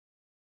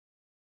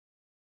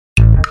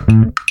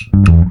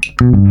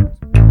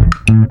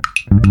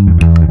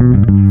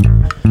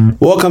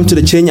Welcome to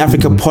the Change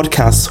Africa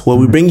podcast, where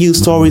we bring you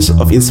stories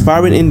of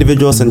inspiring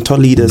individuals and thought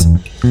leaders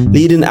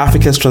leading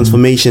Africa's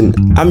transformation.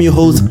 I'm your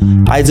host,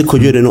 Isaac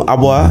Kojo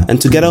Abua, and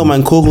together with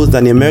my co-host,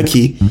 Daniel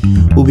Merki,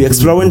 we'll be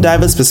exploring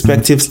diverse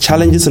perspectives,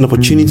 challenges, and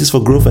opportunities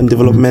for growth and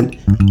development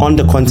on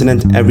the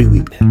continent every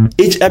week.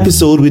 Each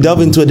episode, we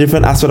delve into a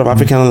different aspect of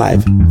African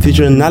life,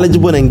 featuring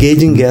knowledgeable and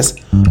engaging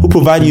guests who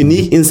provide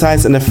unique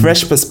insights and a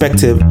fresh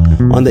perspective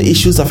on the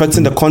issues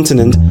affecting the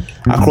continent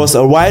across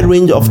a wide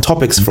range of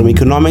topics from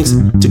economics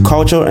to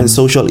culture and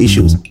social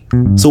issues.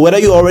 So whether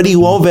you're already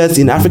well-versed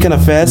in African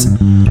affairs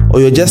or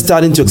you're just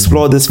starting to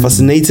explore this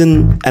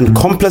fascinating and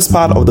complex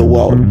part of the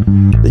world,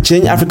 the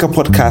Change Africa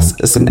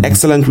podcast is an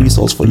excellent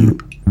resource for you.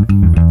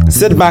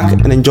 Sit back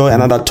and enjoy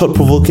another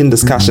thought-provoking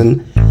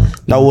discussion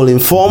that will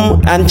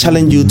inform and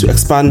challenge you to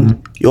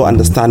expand your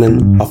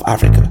understanding of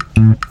Africa.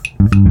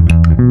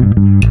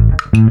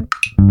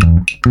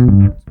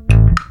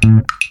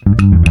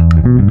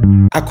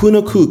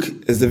 Akunna Cook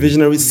is the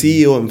visionary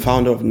CEO and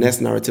founder of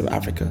Next Narrative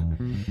Africa,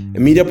 a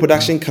media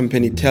production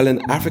company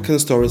telling African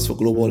stories for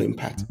global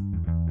impact.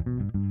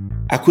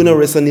 Akunna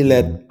recently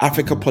led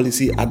Africa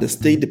policy at the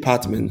State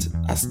Department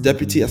as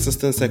Deputy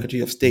Assistant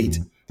Secretary of State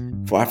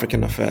for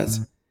African Affairs.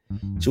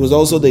 She was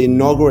also the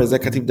inaugural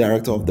Executive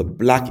Director of the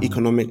Black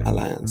Economic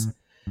Alliance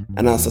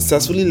and has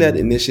successfully led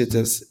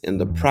initiatives in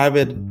the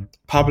private,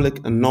 public,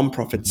 and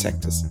non-profit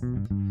sectors.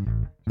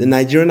 The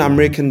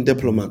Nigerian-American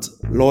diplomat,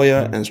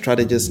 lawyer, and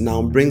strategist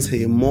now brings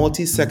her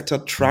multi-sector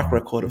track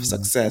record of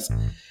success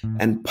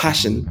and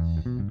passion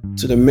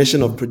to the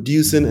mission of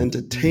producing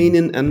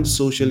entertaining and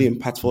socially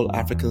impactful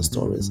African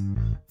stories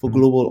for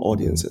global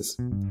audiences.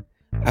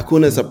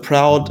 Akunna is a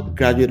proud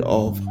graduate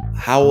of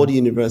Howard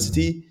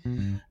University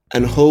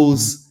and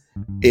holds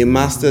a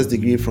master's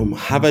degree from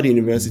Harvard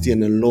University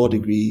and a law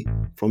degree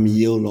from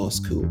Yale Law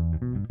School.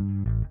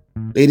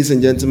 Ladies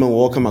and gentlemen,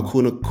 welcome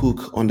Akunna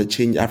Cook on the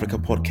Change Africa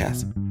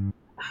podcast.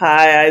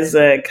 Hi,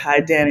 Isaac. Hi,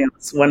 Daniel.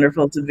 It's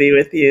wonderful to be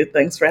with you.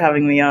 Thanks for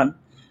having me on.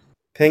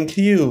 Thank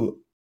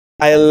you.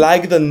 I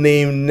like the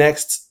name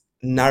Next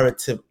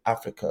Narrative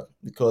Africa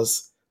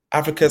because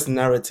Africa's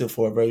narrative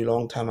for a very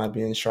long time has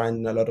been enshrined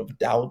in a lot of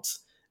doubts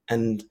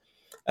and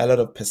a lot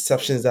of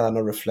perceptions that are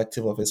not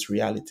reflective of its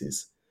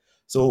realities.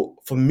 So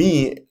for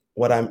me,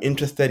 what I'm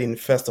interested in,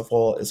 first of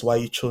all, is why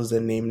you chose the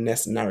name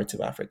Next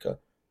Narrative Africa.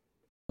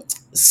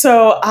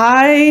 So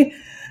I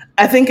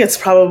think it's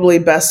probably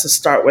best to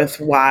start with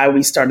why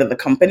we started the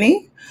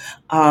company,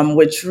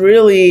 which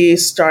really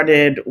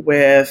started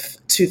with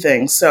two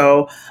things.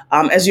 So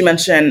as you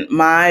mentioned,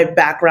 my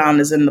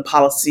background is in the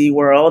policy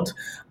world.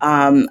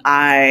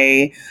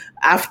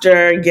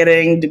 After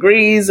getting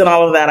degrees and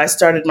all of that, I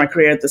started my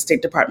career at the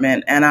State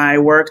Department, and I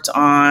worked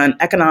on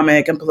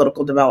economic and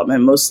political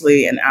development,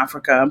 mostly in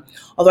Africa,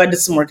 although I did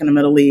some work in the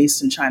Middle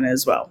East and China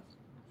as well.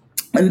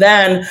 And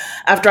then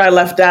after I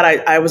left that,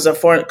 I was a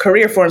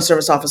career Foreign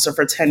Service officer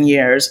for 10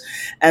 years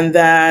and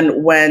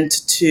then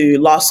went to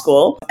law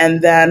school.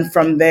 And then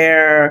from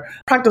there,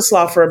 practiced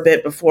law for a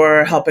bit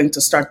before helping to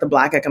start the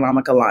Black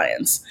Economic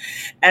Alliance.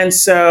 And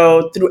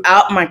so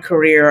throughout my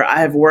career,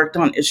 I have worked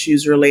on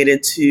issues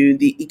related to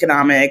the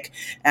economic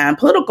and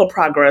political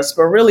progress,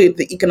 but really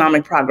the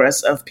economic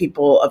progress of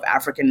people of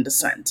African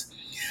descent.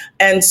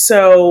 And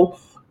so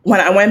when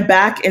I went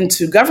back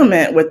into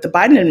government with the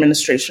Biden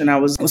administration, I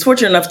was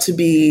fortunate enough to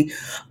be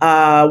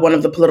one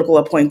of the political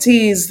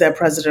appointees that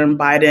President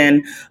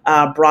Biden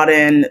brought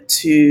in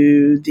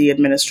to the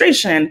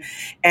administration.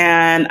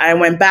 And I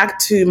went back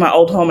to my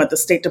old home at the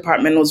State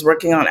Department, was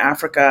working on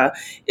Africa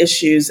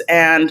issues.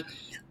 And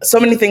so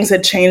many things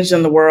had changed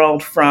in the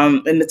world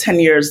in the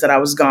 10 years that I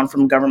was gone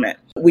from government.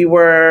 We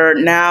were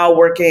now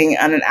working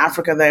on an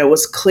Africa that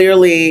was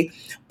clearly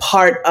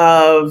part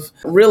of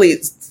really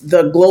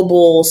the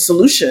global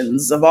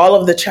solutions of all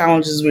of the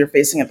challenges we were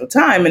facing at the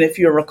time. And if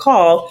you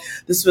recall,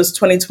 this was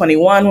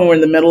 2021 when we were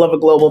in the middle of a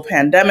global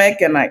pandemic,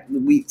 and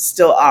we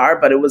still are,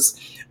 but it was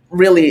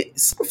really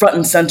front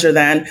and center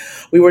then.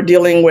 We were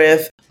dealing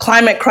with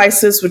climate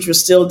crisis, which we're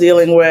still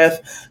dealing with,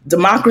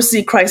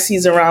 democracy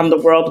crises around the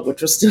world,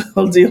 which we're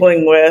still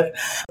dealing with,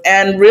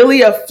 and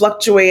really a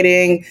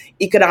fluctuating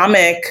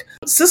economic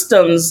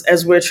systems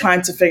as we're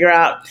trying to figure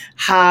out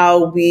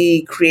how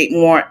we create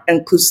more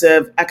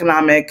inclusive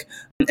economic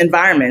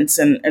environments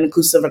and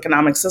inclusive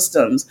economic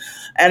systems.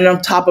 And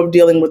on top of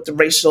dealing with the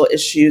racial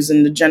issues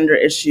and the gender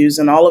issues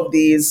and all of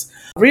these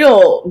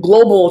real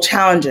global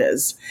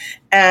challenges.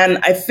 And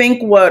I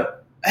think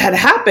what had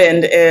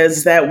happened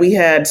is that we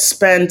had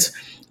spent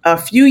a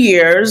few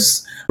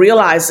years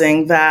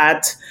realizing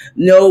that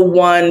no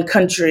one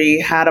country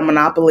had a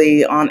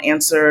monopoly on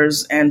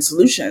answers and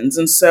solutions.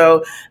 And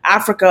so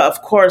Africa,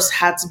 of course,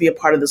 had to be a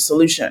part of the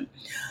solution.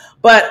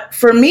 But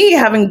for me,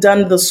 having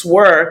done this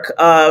work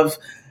of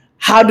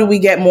how do we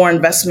get more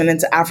investment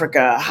into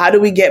Africa? How do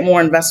we get more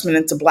investment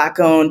into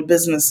Black-owned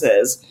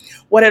businesses?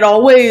 What had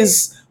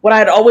always what I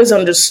had always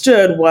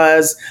understood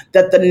was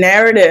that the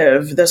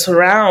narrative that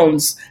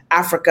surrounds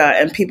Africa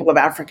and people of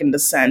African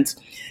descent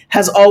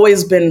has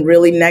always been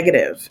really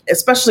negative,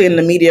 especially in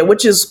the media,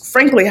 which is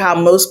frankly how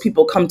most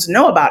people come to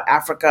know about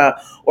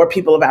Africa or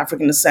people of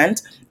African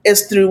descent,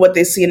 is through what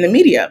they see in the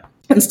media.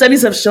 And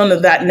studies have shown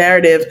that that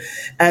narrative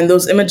and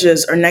those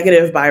images are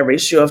negative by a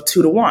ratio of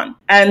 2 to 1.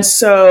 And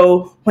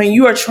so when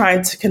you are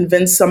trying to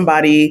convince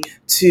somebody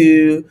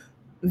to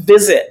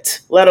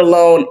visit, let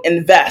alone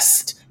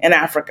invest in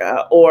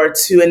Africa, or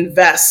to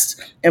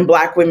invest in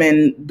Black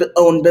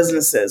women-owned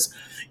businesses,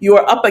 you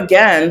are up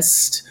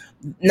against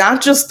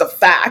not just the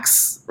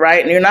facts,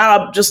 right? And you're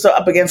not just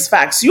up against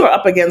facts. You are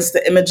up against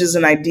the images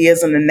and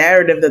ideas and the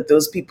narrative that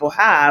those people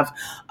have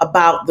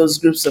about those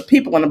groups of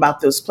people and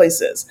about those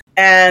places.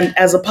 And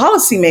as a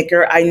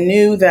policymaker, I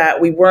knew that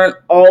we weren't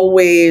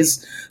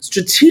always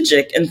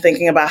strategic in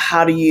thinking about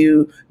how do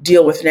you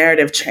deal with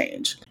narrative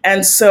change.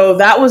 And so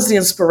that was the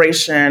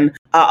inspiration,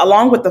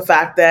 along with the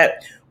fact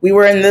that we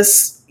were in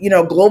this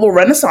global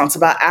renaissance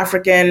about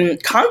African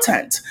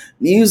content,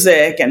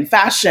 music and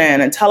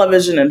fashion and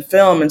television and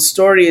film and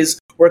stories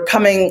were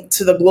coming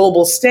to the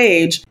global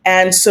stage.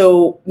 And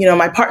so,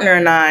 my partner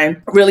and I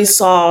really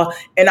saw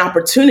an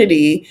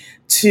opportunity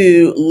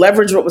to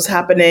leverage what was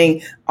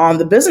happening on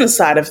the business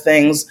side of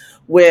things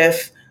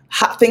with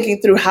thinking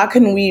through how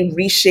can we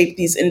reshape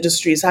these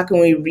industries? How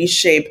can we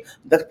reshape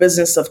the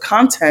business of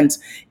content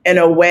in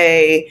a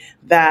way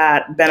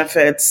that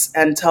benefits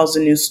and tells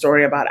a new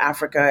story about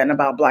Africa and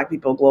about Black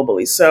people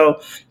globally? So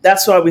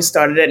that's why we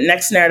started it.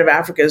 Next Narrative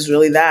Africa is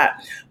really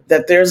that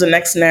there's a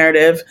next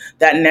narrative.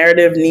 That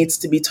narrative needs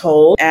to be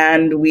told,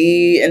 and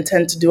we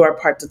intend to do our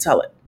part to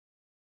tell it.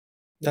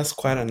 That's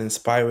quite an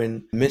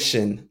inspiring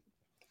mission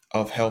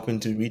of helping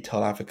to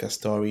retell Africa's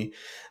story.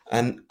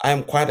 And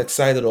I'm quite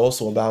excited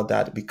also about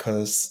that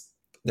because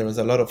there is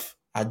a lot of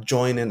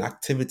adjoining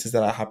activities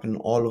that are happening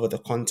all over the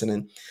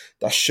continent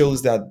that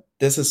shows that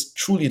this is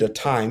truly the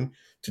time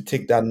to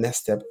take that next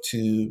step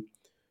to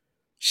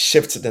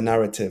shift the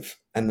narrative.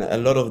 And a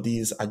lot of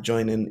these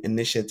adjoining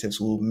initiatives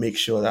will make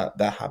sure that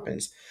that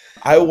happens.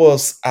 I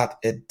was at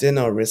a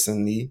dinner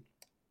recently,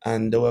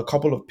 and there were a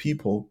couple of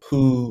people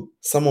who,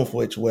 some of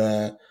which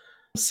were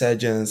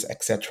surgeons,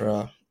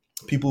 etc.,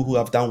 people who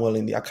have done well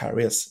in their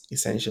careers,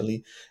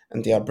 essentially,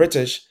 and they are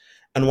British.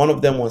 And one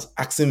of them was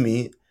asking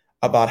me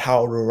about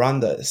how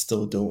Rwanda is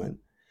still doing.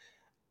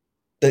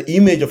 The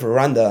image of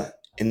Rwanda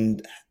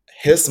in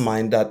his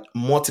mind that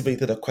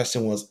motivated the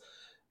question was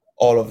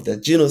all of the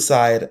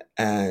genocide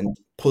and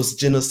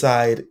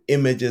post-genocide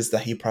images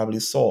that he probably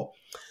saw.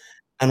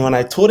 And when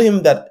I told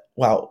him that,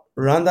 wow,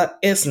 Rwanda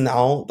is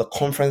now the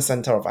conference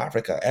center of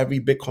Africa, every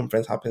big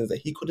conference happens there,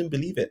 he couldn't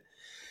believe it.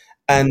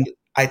 And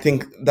I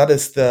think that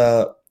is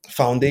the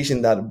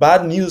foundation that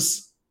bad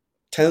news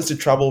tends to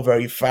travel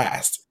very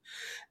fast.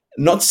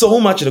 Not so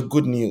much the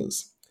good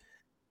news.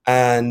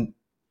 And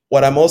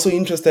what I'm also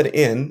interested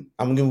in,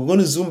 we're going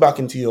to zoom back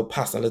into your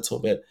past a little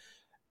bit,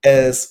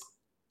 is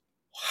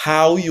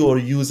how you're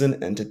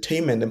using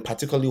entertainment, and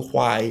particularly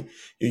why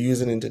you're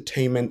using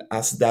entertainment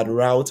as that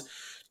route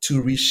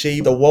to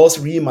reshape the world's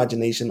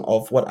reimagination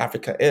of what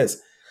Africa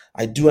is.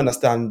 I do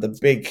understand the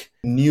big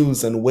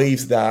news and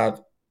waves that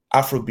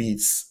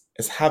Afrobeats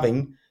is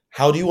having.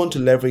 How do you want to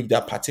leverage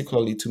that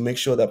particularly to make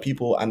sure that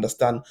people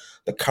understand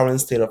the current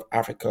state of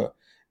Africa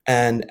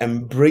and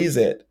embrace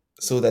it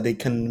so that they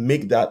can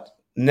make that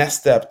next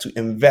step to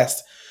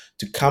invest,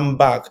 to come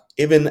back,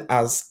 even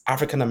as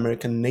African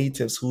American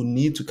natives who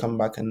need to come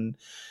back and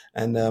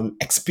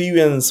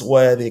experience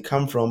where they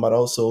come from, but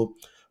also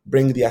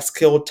bring their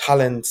skill,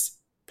 talents,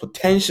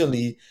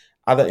 potentially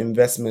other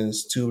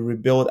investments to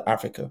rebuild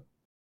Africa?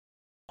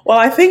 Well,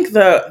 I think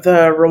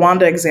the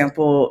Rwanda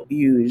example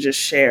you just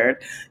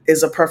shared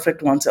is a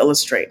perfect one to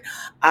illustrate.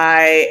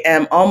 I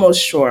am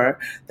almost sure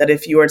that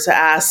if you were to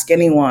ask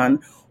anyone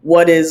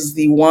what is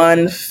the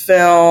one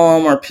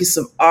film or piece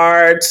of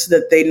art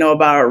that they know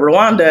about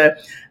Rwanda,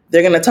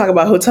 they're going to talk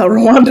about Hotel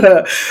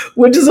Rwanda,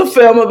 which is a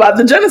film about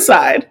the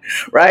genocide,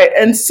 right?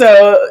 And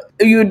so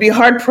you would be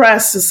hard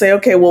pressed to say,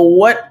 okay, well,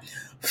 what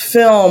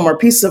film or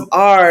piece of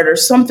art or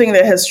something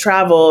that has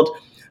traveled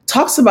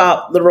talks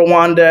about the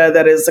Rwanda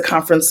that is the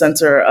conference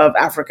center of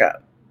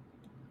Africa?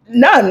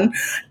 None.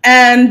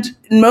 And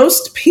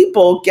most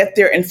people get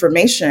their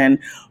information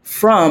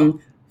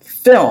from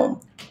film,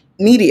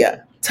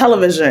 media,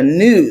 television,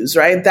 news,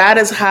 right? That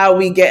is how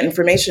we get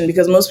information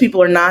because most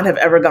people have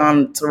ever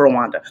gone to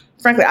Rwanda.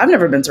 Frankly, I've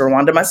never been to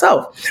Rwanda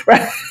myself,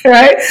 right?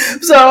 Right.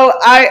 So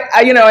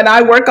and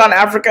I work on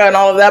Africa and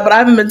all of that, but I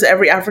haven't been to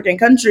every African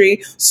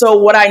country. So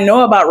what I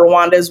know about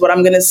Rwanda is what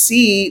I'm going to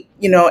see,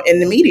 in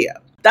the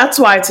media. That's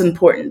why it's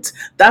important.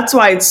 That's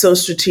why it's so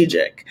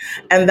strategic.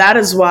 And that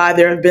is why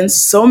there have been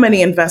so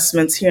many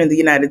investments here in the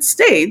United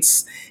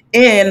States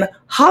in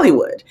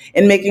Hollywood,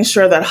 in making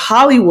sure that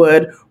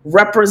Hollywood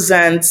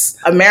represents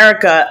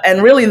America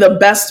and really the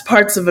best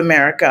parts of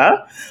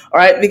America. All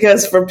right.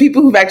 Because for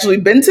people who've actually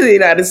been to the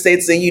United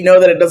States, and you know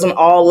that it doesn't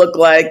all look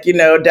like,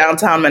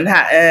 downtown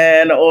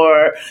Manhattan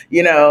or,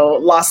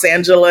 Los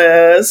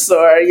Angeles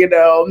or,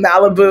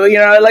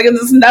 Malibu, like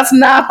that's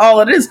not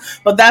all it is.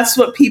 But that's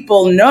what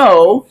people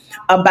know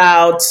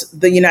about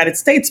the United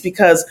States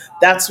because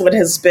that's what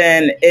has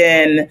been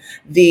in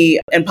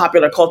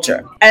popular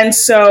culture. And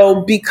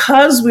so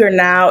because we're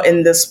now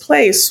in this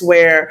place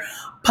where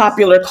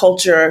popular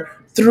culture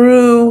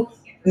through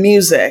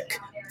music,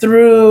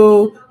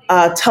 through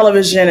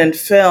television and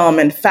film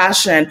and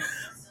fashion,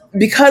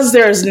 because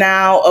there's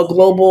now a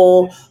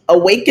global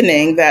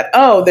awakening that,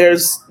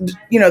 there's,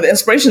 the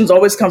inspirations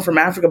always come from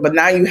Africa, but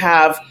now you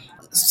have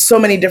so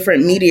many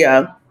different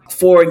media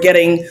for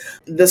getting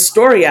the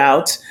story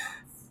out.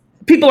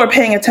 People are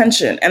paying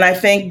attention. And I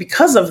think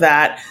because of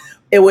that,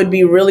 it would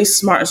be really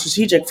smart and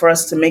strategic for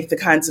us to make the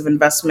kinds of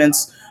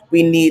investments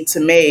we need to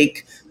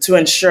make to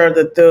ensure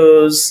that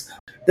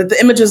the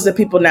images that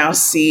people now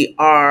see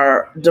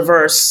are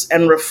diverse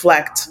and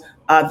reflect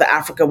the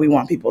Africa we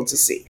want people to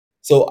see.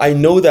 So I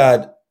know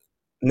that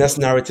Nest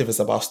Narrative is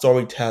about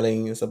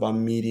storytelling, it's about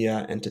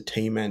media,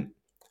 entertainment,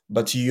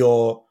 but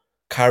your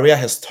career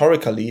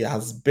historically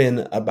has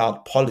been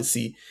about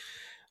policy.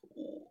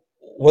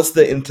 What's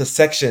the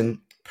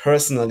intersection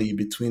personally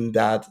between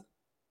that?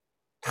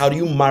 How do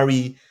you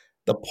marry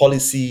the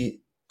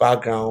policy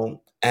background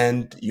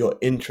and your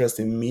interest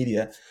in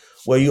media?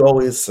 Were you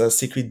always a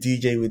secret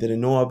DJ we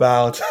didn't know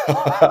about?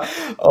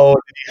 Or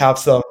did you have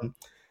some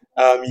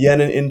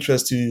yearning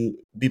interest to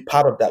be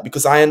part of that?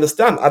 Because I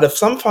understand at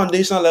some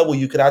foundational level,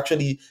 you could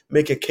actually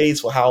make a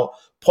case for how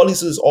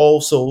policy is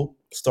also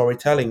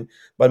storytelling,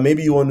 but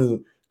maybe you want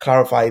to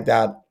clarify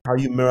that, how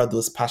you mirror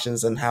those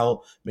passions and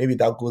how maybe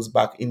that goes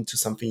back into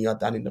something you have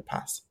done in the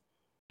past.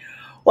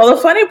 Well,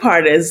 the funny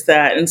part is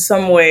that in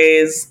some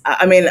ways,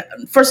 I mean,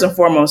 first and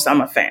foremost,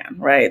 I'm a fan,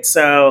 right?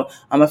 So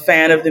I'm a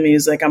fan of the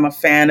music. I'm a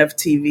fan of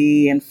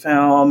TV and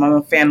film. I'm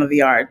a fan of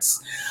the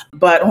arts.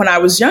 But when I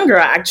was younger,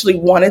 I actually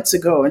wanted to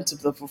go into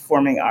the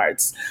performing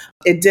arts.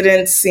 It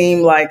didn't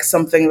seem like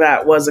something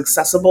that was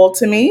accessible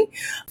to me.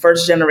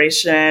 First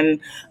generation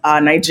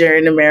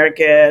Nigerian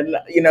American,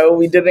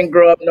 we didn't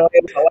grow up knowing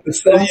about like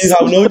So film you have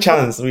school. no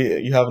chance.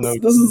 You have no.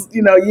 This is,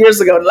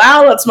 years ago.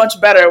 Now it's much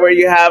better where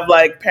you have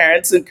like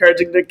parents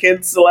encouraging their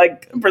kids to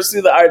like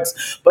pursue the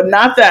arts, but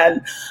not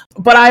then.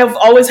 But I've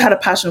always had a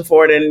passion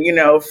for it.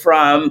 And,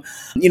 from,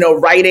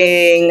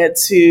 writing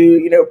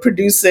to,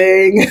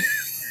 producing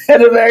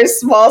at a very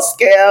small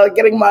scale,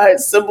 getting my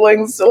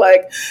siblings to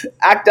like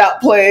act out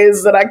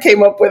plays that I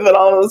came up with and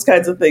all those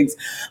kinds of things.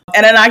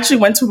 And then I actually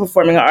went to a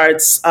performing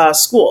arts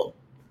school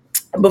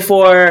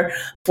before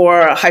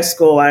for high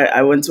school.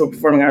 I went to a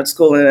performing arts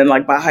school, and then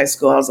like by high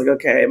school I was like,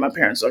 okay, my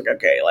parents were like,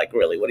 okay, like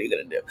really, what are you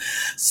gonna do?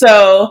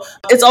 So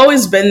it's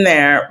always been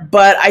there.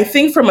 But I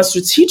think from a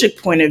strategic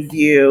point of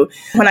view,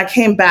 when I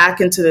came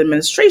back into the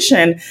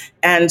administration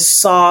and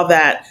saw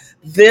that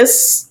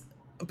this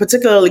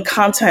particularly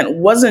content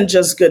wasn't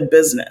just good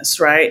business,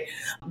 right?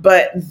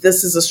 But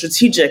this is a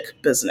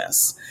strategic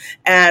business.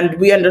 And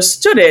we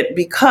understood it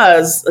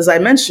because, as I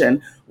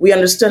mentioned, we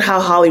understood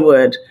how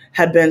Hollywood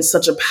had been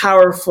such a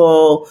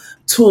powerful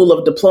tool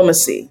of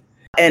diplomacy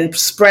and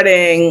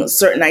spreading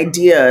certain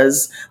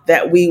ideas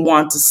that we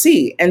want to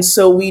see. And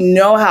so we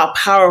know how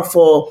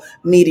powerful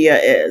media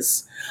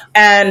is.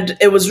 And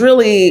it was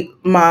really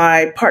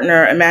my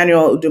partner,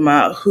 Emmanuel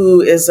Uduma,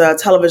 who is a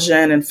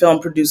television and film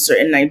producer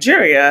in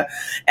Nigeria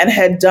and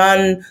had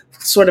done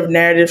sort of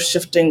narrative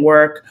shifting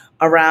work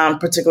around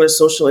particular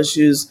social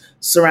issues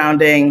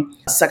surrounding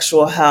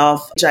sexual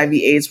health,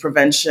 HIV/AIDS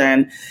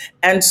prevention.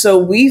 And so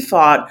we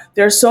thought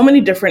there are so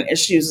many different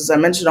issues, as I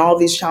mentioned, all of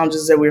these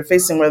challenges that we're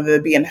facing, whether they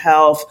be in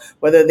health,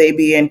 whether they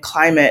be in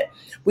climate.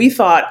 We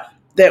thought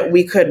that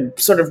we could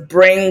sort of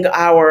bring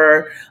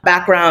our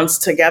backgrounds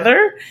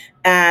together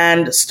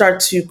and start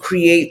to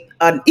create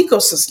an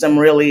ecosystem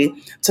really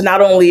to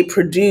not only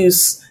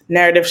produce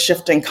narrative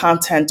shifting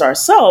content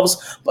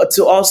ourselves, but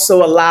to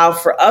also allow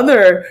for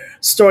other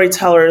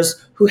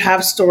storytellers who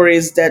have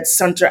stories that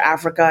center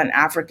Africa and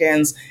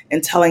Africans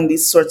and telling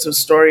these sorts of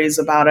stories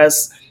about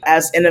us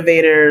as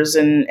innovators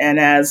and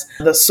as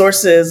the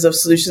sources of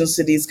solutions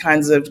to these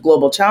kinds of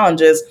global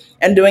challenges,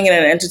 and doing it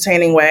in an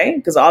entertaining way,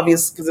 because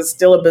it's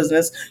still a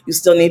business, you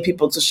still need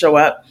people to show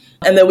up.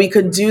 And that we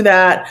could do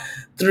that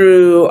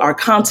through our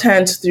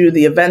content, through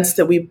the events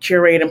that we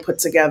curate and put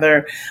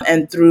together,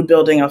 and through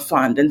building a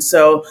fund. And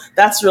so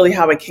that's really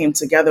how it came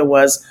together.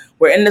 Was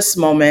we're in this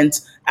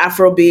moment,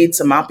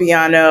 Afrobeats,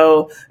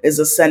 Amapiano is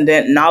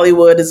ascendant,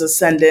 Nollywood is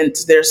ascendant.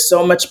 There's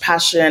so much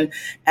passion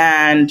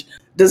and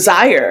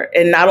desire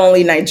in not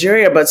only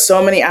Nigeria, but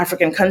so many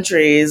African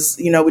countries.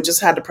 We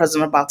just had the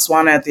president of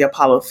Botswana at the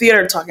Apollo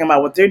Theater talking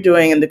about what they're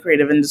doing in the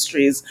creative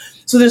industries.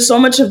 So there's so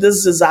much of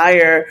this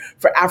desire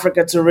for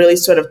Africa to really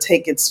sort of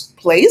take its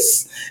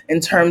place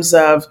in terms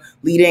of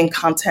leading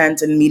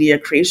content and media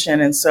creation.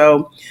 And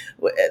so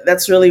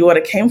that's really what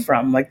it came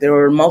from. Like there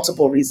were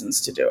multiple reasons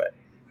to do it.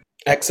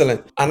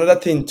 Excellent. Another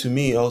thing to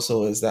me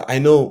also is that I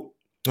know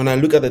when I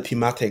look at the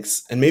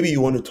thematics, and maybe you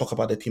want to talk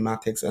about the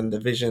thematics and the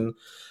vision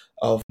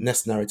of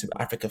Next Narrative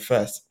Africa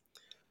first.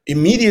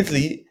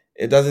 Immediately,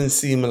 it doesn't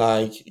seem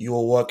like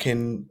you're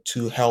working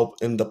to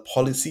help in the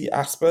policy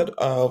aspect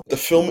of the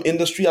film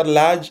industry at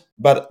large.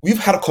 But we've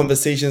had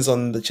conversations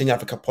on the Change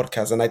Africa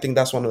podcast, and I think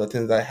that's one of the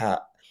things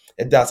that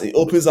it does. It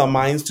opens our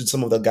minds to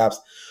some of the gaps.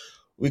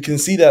 We can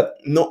see that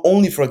not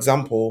only, for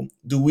example,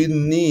 do we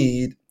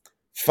need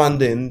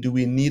funding, do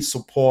we need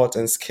support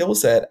and skill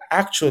set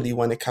actually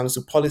when it comes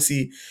to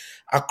policy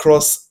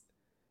across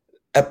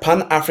a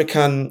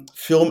pan-African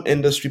film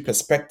industry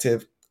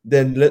perspective,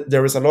 then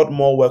there is a lot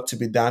more work to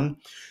be done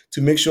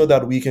to make sure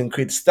that we can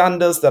create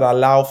standards that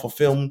allow for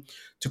film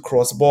to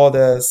cross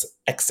borders,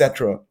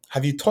 etc.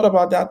 Have you thought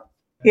about that?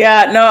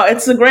 Yeah, no,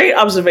 it's a great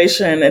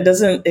observation. It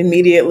doesn't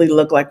immediately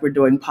look like we're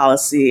doing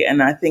policy.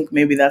 And I think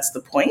maybe that's the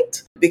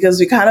point because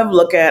we kind of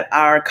look at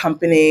our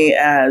company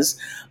as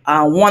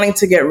wanting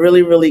to get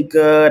really, really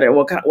good at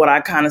what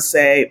I kind of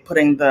say,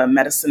 putting the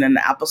medicine in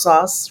the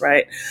applesauce,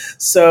 right?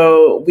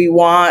 So we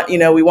want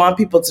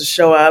people to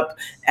show up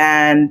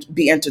and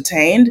be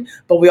entertained,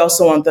 but we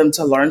also want them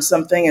to learn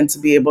something and to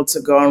be able to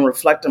go and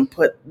reflect and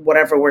put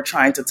whatever we're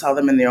trying to tell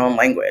them in their own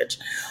language.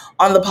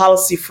 On the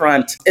policy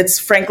front, it's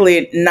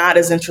frankly not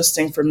as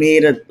interesting for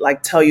me to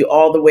like tell you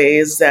all the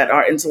ways that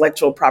our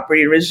intellectual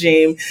property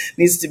regime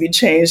needs to be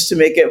changed to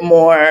make it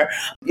more,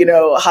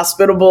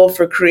 hospitable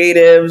for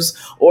creatives,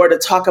 or to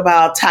talk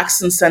about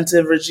tax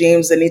incentive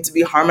regimes that need to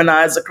be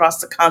harmonized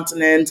across the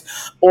continent,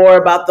 or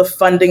about the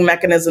funding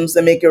mechanisms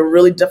that make it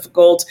really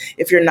difficult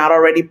if you're not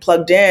already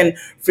plugged in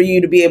for you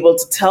to be able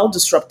to tell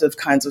disruptive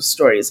kinds of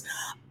stories.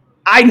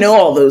 I know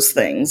all those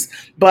things,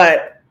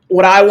 but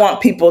what I want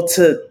people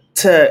to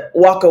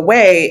walk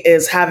away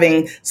is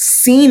having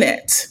seen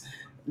it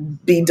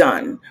be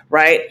done,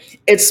 right?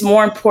 It's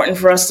more important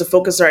for us to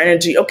focus our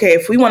energy. Okay,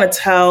 if we want to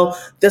tell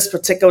this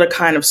particular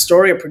kind of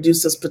story or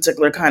produce this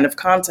particular kind of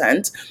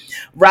content,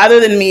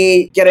 rather than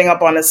me getting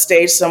up on a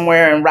stage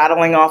somewhere and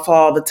rattling off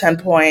all the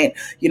 10-point,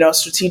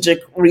 strategic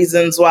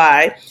reasons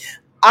why,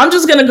 I'm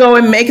just going to go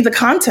and make the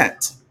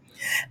content.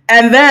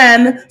 And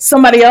then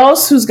somebody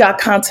else who's got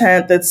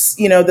content that's,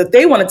 that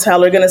they want to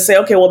tell are going to say,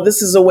 okay, well,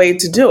 this is a way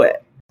to do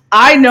it.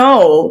 I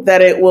know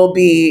that it will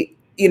be,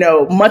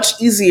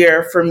 much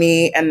easier for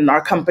me and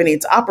our company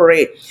to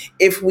operate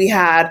if we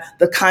had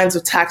the kinds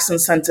of tax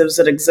incentives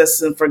that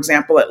exist in, for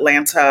example,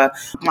 Atlanta,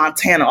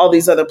 Montana, all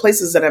these other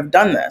places that have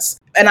done this.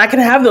 And I can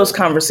have those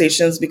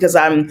conversations because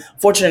I'm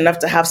fortunate enough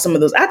to have some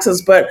of those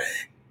access, but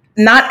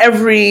not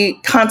every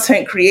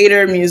content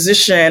creator,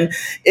 musician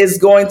is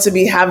going to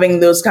be having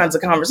those kinds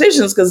of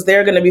conversations because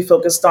they're going to be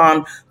focused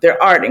on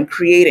their art and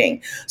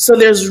creating. So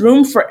there's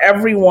room for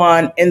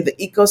everyone in the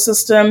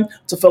ecosystem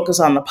to focus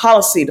on the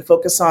policy, to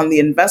focus on the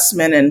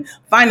investment and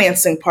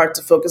financing part,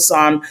 to focus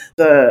on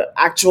the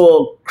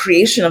actual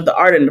creation of the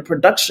art and the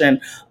production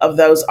of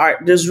those art.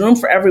 There's room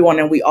for everyone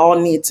and we all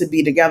need to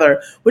be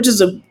together, which is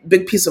a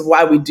big piece of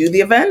why we do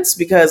the events,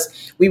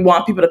 because we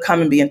want people to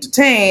come and be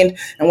entertained.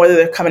 And whether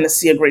they're coming to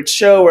see a great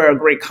show or a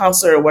great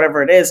concert or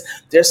whatever it is,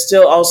 they're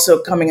still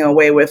also coming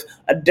away with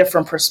a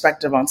different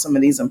perspective on some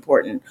of these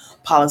important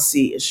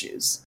policy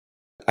issues.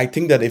 I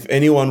think that if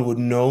anyone would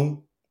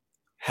know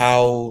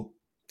how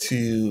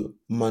to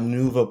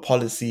maneuver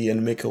policy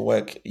and make it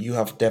work, you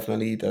have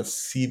definitely the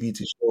CV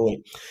to show it.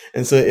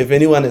 And so if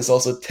anyone is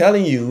also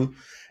telling you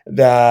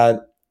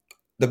that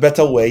the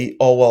better way,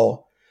 or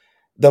well,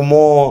 the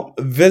more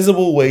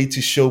visible way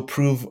to show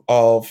proof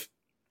of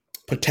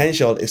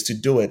potential is to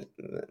do it,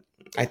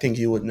 I think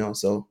you would know.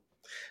 So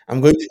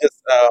I'm going to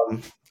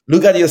just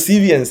look at your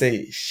CV and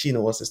say, she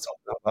knows what she's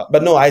talking about.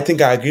 But no, I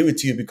think I agree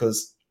with you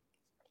because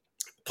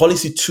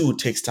policy too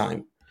takes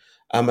time.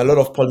 A lot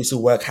of policy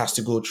work has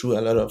to go through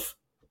a lot of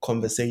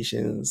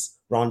conversations,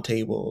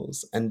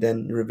 roundtables, and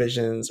then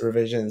revisions.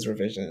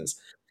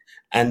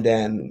 And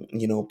then,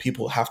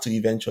 people have to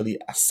eventually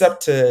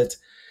accept it.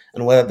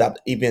 And whether that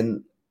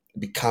even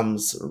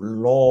becomes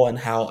law and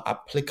how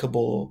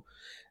applicable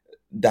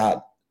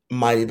that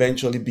might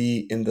eventually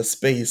be in the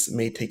space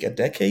may take a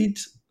decade,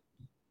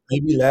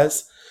 maybe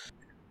less.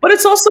 But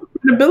it's also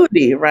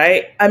credibility,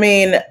 right? I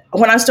mean,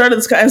 when I started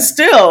this, and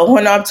still,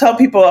 when I tell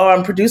people, "Oh,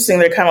 I'm producing,"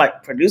 they're kind of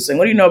like, "Producing?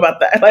 What do you know about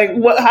that?" Like,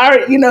 what? How?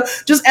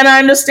 Just, and I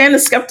understand the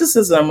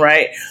skepticism,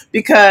 right?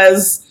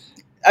 Because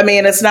I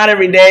mean, it's not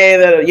every day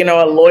that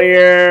a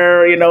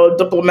lawyer,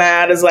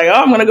 diplomat is like, "Oh,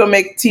 I'm going to go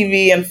make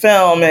TV and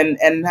film,"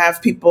 and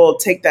have people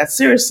take that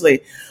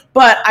seriously.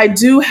 But I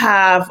do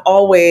have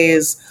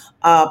always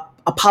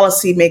a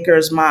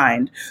policymaker's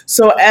mind.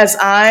 So as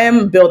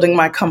I'm building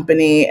my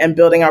company and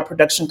building our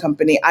production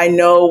company, I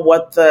know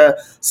what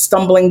the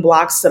stumbling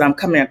blocks that I'm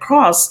coming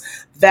across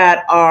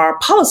that are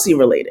policy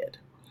related.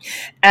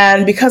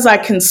 And because I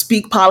can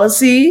speak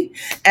policy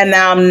and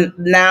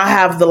now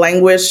have the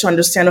language to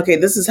understand, okay,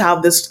 this is how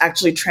this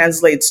actually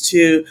translates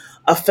to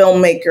a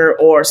filmmaker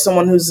or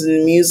someone who's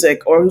in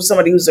music or who's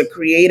somebody who's a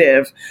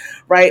creative,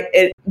 right?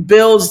 It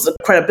builds the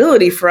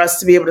credibility for us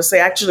to be able to say,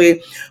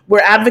 actually, we're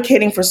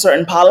advocating for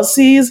certain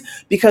policies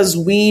because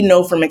we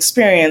know from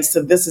experience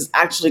that this is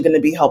actually going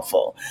to be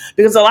helpful.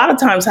 Because a lot of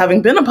times,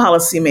 having been a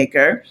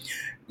policymaker,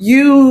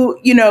 you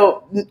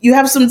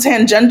have some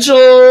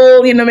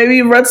tangential, maybe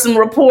you've read some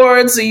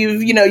reports or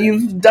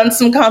you've done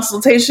some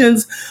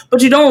consultations,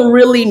 but you don't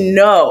really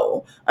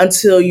know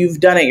until you've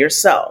done it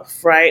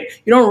yourself, right?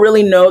 You don't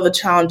really know the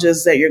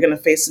challenges that you're going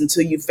to face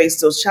until you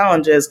face those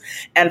challenges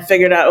and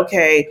figured out,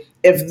 okay,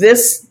 if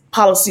this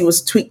policy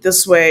was tweaked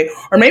this way,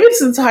 or maybe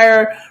this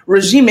entire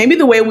regime, maybe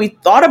the way we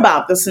thought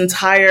about this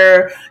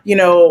entire,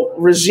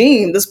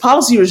 regime, this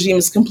policy regime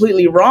is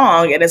completely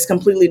wrong and it's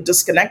completely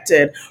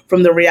disconnected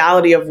from the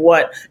reality of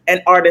what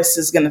an artist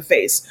is going to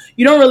face.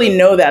 You don't really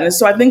know that. And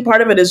so I think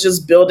part of it is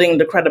just building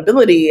the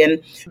credibility.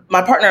 And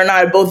my partner and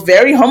I are both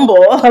very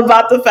humble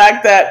about the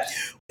fact that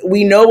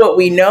we know what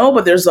we know,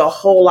 but there's a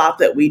whole lot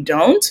that we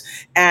don't.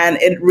 And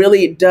it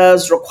really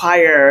does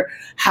require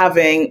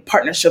having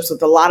partnerships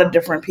with a lot of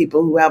different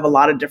people who have a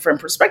lot of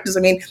different perspectives. I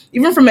mean,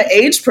 even from an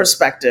age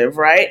perspective,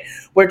 right?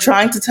 We're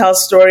trying to tell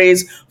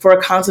stories for a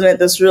continent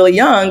that's really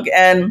young,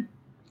 and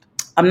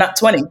I'm not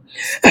 20.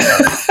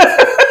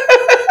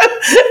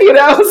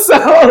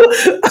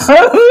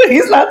 So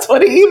he's not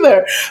 20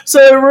 either. So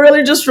it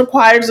really just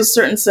requires a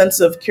certain sense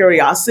of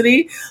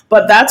curiosity.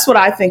 But that's what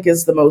I think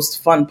is the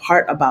most fun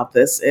part about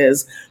this,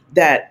 is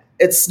that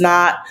it's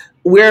not,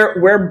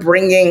 we're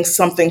bringing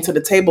something to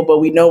the table, but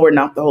we know we're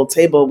not the whole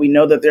table. We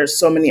know that there's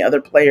so many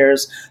other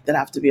players that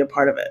have to be a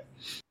part of it.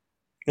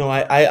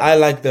 I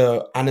like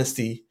the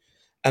honesty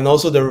and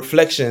also the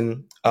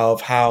reflection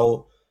of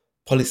how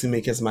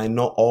policymakers might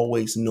not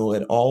always know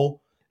it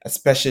all,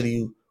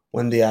 especially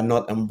when they are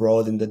not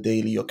embroiled in the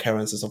daily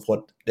occurrences of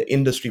what the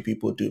industry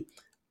people do.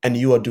 And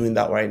you are doing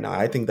that right now.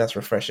 I think that's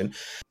refreshing.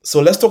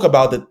 So let's talk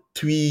about the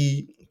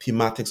three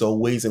thematics or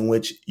ways in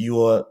which you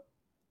are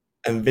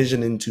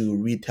envisioning to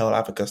retell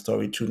Africa's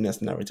story through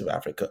Next Narrative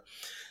Africa.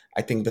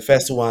 I think the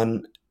first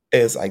one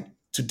is like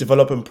to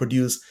develop and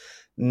produce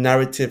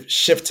narrative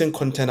shifting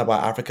content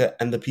about Africa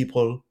and the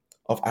people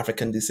of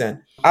African descent.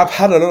 I've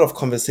had a lot of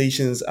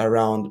conversations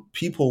around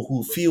people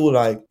who feel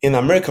like in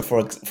America,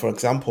 for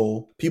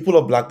example, people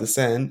of Black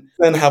descent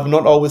then have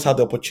not always had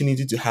the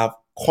opportunity to have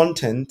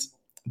content,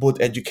 both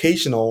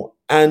educational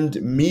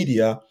and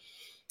media,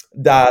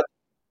 that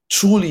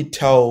truly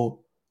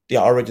tell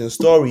their origin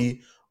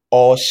story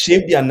or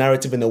shape their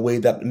narrative in a way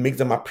that makes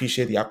them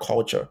appreciate their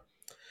culture.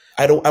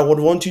 I would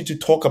want you to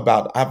talk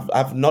about,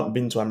 I've not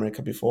been to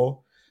America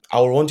before. I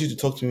would want you to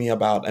talk to me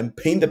about and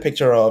paint the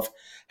picture of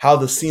how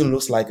the scene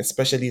looks like,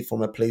 especially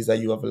from a place that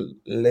you have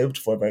lived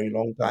for a very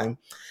long time,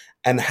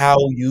 and how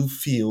you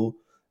feel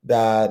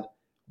that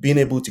being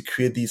able to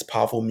create these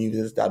powerful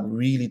movies that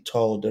really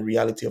tell the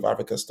reality of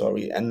Africa's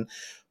story and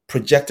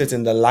project it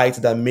in the light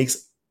that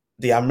makes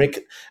the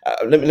American.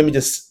 Let me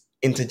just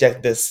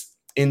interject this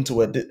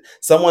into it.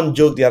 Someone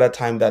joked the other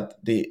time that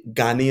the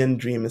Ghanaian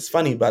dream is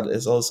funny, but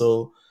it's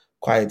also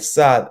quite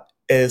sad.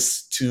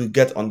 Is to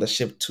get on the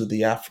ship to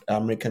the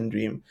American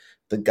dream,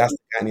 the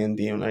Ghanaian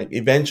dream. Like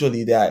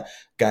eventually, the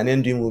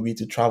Ghanaian dream will be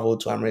to travel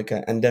to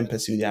America and then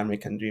pursue the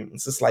American dream.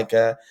 It's just like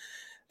the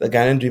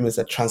Ghanaian dream is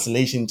a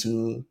translation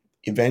to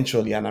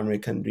eventually an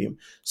American dream.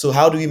 So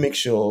how do we make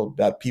sure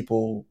that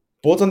people,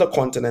 both on the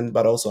continent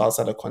but also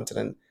outside the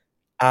continent,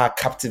 are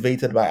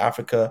captivated by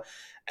Africa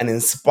and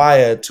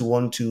inspired to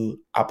want to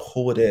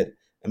uphold it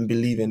and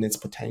believe in its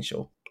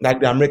potential, like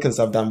the Americans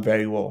have done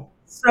very well?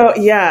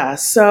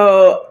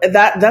 So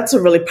that's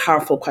a really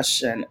powerful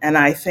question, and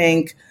I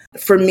think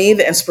for me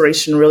the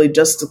inspiration really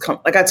just to come,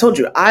 like I told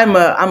you, I'm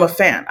a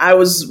fan. I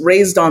was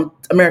raised on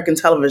American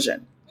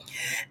television,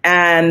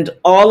 and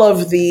all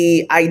of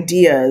the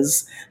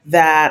ideas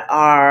that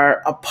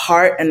are a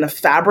part in the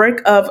fabric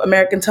of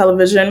American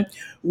television,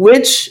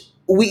 which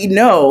we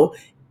know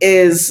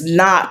is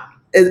not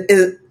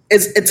is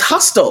it's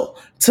hostile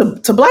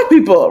to Black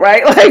people,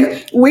 right?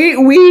 Like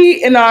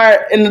we in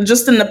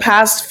the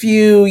past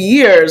few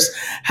years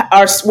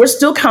we're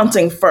still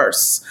counting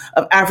firsts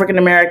of African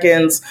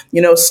Americans,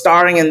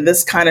 starring in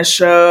this kind of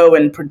show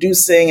and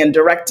producing and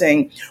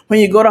directing. When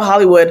you go to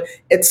Hollywood,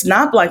 it's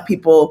not Black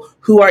people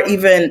who are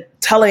even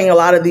telling a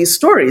lot of these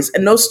stories,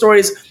 and those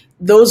stories,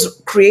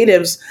 those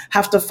creatives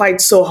have to fight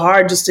so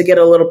hard just to get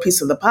a little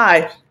piece of the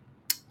pie.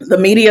 The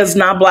media is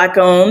not Black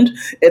owned.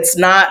 It's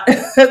not,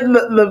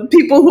 the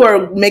people who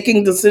are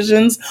making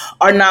decisions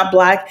are not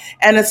Black.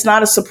 And it's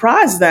not a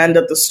surprise then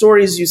that the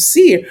stories you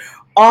see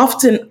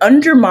often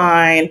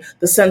undermine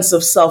the sense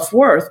of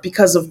self-worth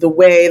because of the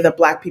way that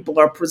Black people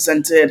are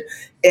presented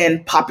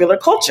in popular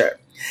culture.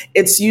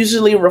 It's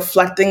usually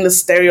reflecting the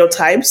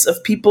stereotypes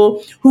of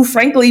people who,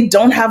 frankly,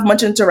 don't have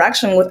much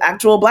interaction with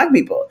actual Black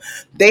people.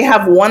 They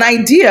have one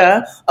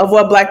idea of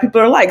what Black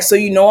people are like. So,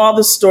 all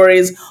the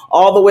stories,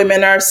 all the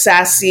women are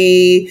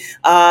sassy,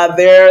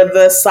 they're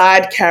the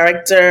side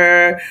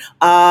character,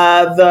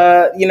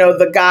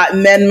 the guy,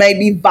 men may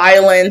be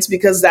violent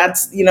because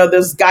that's,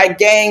 there's guy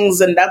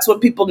gangs, and that's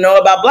what people know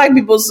about Black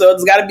people. So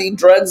it's got to be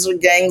drugs or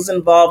gangs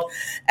involved.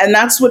 And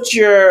that's what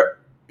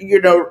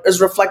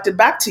is reflected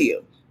back to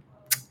you.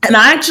 And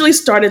I actually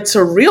started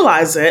to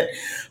realize it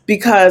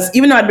because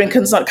even though I'd been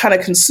kind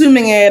of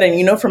consuming it,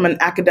 and from an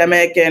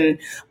academic and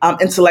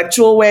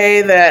intellectual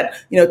way, that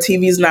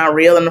TV is not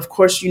real, and of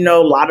course a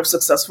lot of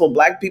successful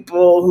Black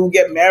people who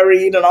get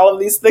married and all of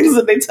these things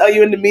that they tell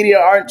you in the media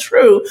aren't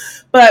true,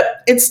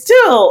 but it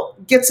still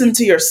gets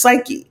into your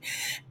psyche.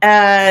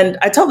 And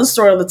I tell the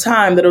story all the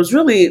time that it was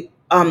really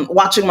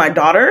watching my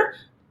daughter.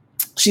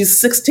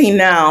 She's 16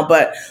 now,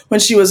 but when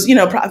she was,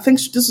 I think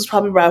this was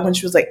probably right when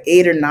she was like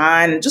 8 or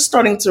 9, and just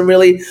starting to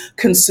really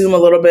consume a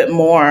little bit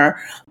more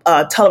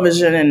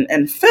television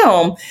and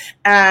film.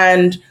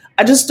 And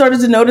I just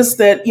started to notice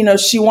that,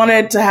 she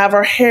wanted to have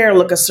her hair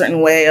look a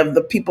certain way of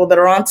the people that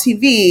are on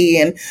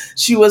TV. And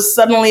she was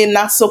suddenly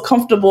not so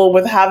comfortable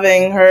with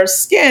having her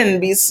skin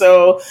be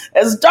so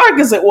as dark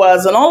as it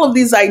was, and all of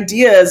these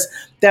ideas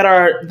that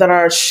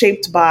are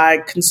shaped by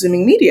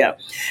consuming media.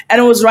 And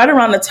it was right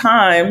around the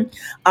time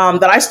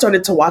that I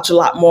started to watch a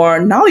lot more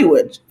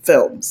Nollywood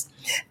films.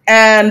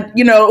 And,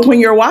 when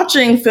you're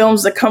watching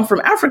films that come from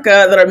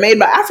Africa that are made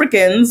by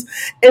Africans,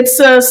 it's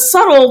a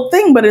subtle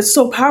thing, but it's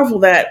so powerful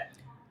that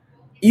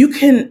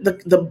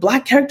the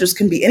Black characters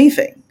can be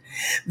anything.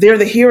 They're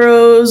the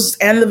heroes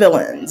and the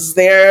villains.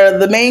 They're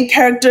the main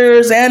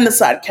characters and the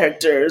side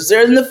characters.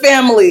 They're in the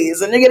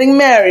families, and they're getting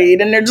married,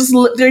 and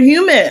they're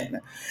human.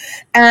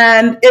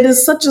 And it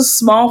is such a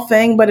small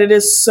thing, but it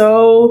is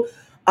so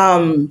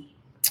to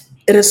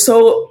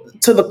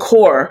the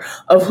core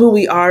of who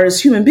we are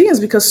as human beings,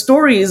 because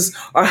stories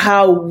are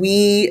how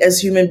we as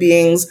human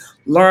beings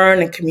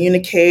learn and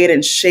communicate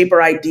and shape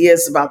our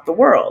ideas about the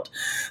world.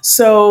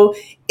 So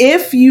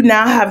if you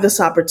now have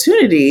this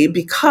opportunity,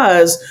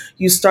 because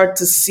you start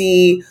to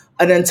see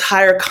an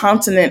entire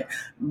continent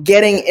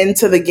getting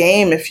into the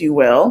game, if you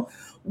will,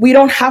 we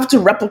don't have to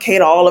replicate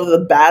all of the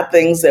bad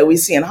things that we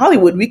see in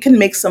Hollywood. We can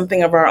make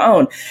something of our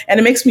own. And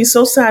it makes me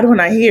so sad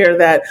when I hear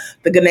that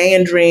the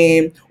Ghanaian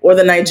dream or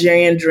the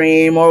Nigerian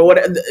dream or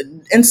what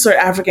insert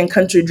African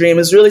country dream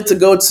is really to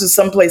go to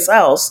someplace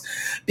else,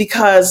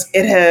 because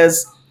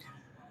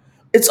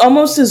it's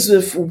almost as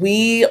if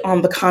we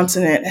on the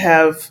continent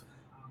have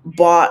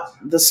bought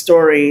the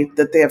story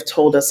that they have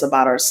told us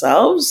about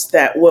ourselves,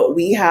 that what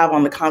we have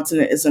on the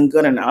continent isn't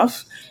good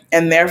enough.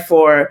 And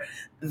therefore,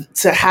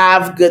 to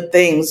have good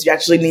things, you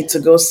actually need to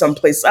go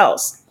someplace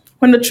else.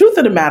 When the truth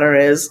of the matter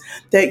is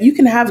that you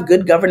can have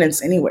good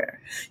governance anywhere.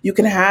 You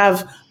can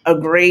have a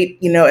great,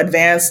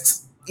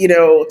 advanced,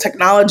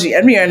 technology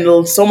anywhere,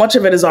 and so much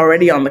of it is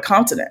already on the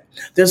continent.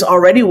 There's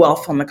already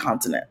wealth on the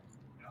continent.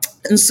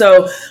 And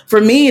so for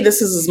me,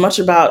 this is as much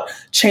about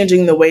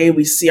changing the way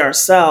we see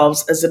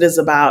ourselves as it is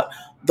about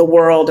the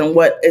world and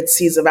what it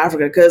sees of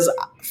Africa. Because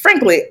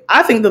frankly,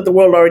 I think that the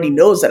world already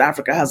knows that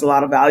Africa has a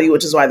lot of value,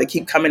 which is why they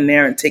keep coming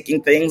there and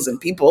taking things and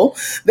people.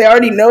 They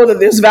already know that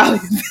there's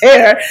value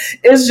there.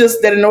 It's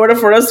just that in order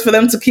for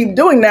them to keep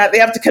doing that, they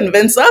have to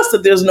convince us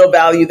that there's no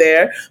value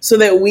there so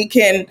that we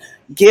can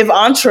give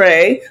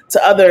entree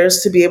to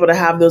others to be able to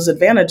have those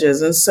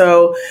advantages. And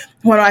so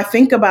when I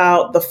think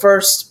about the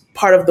first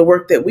part of the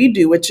work that we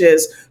do, which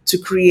is to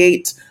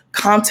create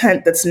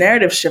content that's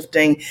narrative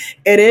shifting,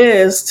 it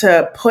is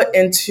to put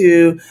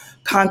into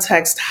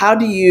context, how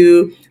do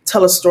you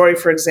tell a story,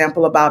 for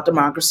example, about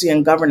democracy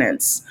and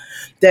governance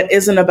that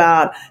isn't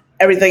about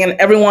everything and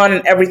everyone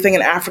and everything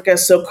in Africa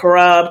is so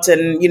corrupt,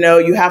 and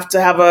you have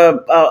to have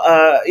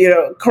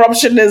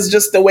corruption is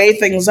just the way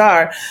things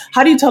are.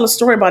 How do you tell a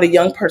story about a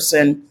young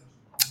person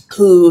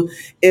who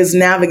is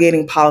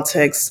navigating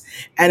politics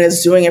and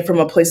is doing it from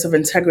a place of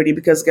integrity?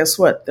 Because guess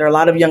what? There are a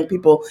lot of young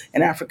people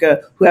in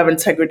Africa who have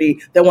integrity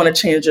that want to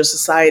change their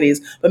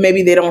societies, but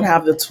maybe they don't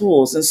have the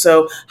tools. And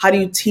so how do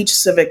you teach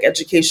civic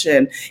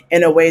education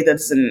in a way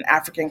that's in an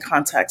African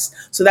context?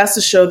 So that's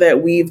the show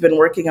that we've been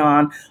working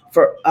on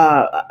for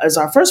as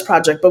our first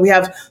project, but we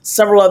have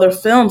several other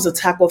films that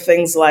tackle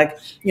things like,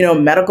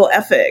 medical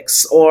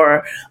ethics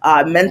or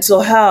mental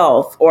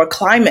health or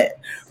climate,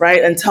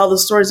 right? And tell the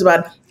stories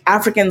about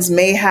Africans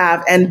may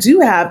have and do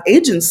have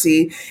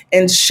agency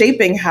in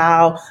shaping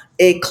how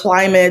a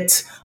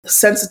climate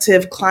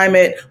sensitive,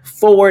 climate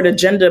forward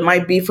agenda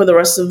might be for the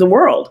rest of the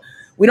world.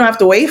 We don't have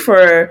to wait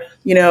for,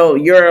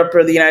 Europe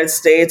or the United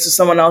States or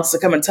someone else to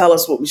come and tell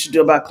us what we should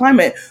do about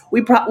climate.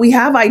 We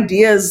have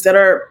ideas that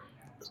are,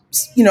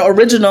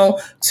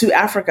 original to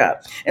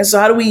Africa. And so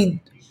how do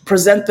we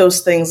present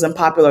those things in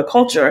popular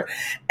culture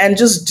and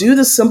just do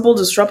the simple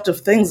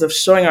disruptive things of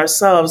showing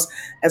ourselves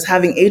as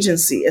having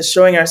agency, as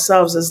showing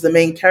ourselves as the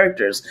main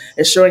characters,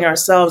 as showing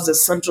ourselves as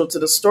central to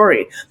the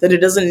story, that it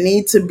doesn't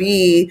need to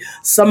be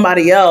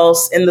somebody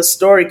else in the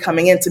story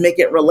coming in to make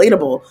it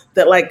relatable,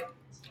 that like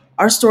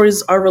our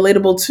stories are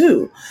relatable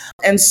too.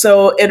 And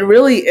so it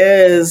really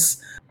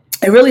is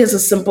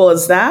as simple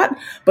as that,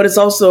 but it's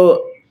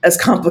also as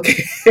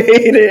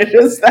complicated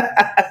as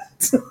that.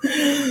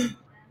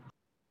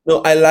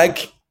 No, I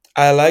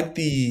like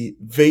the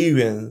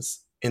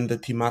variance in the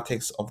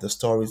thematics of the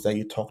stories that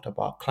you talked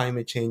about,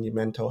 climate change and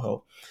mental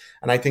health.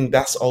 And I think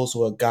that's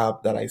also a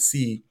gap that I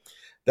see,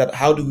 that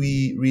how do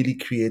we really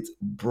create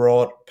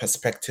broad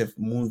perspective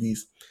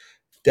movies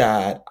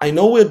that I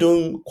know we're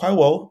doing quite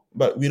well,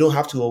 but we don't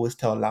have to always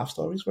tell love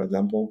stories, for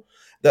example.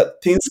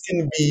 That things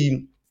can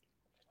be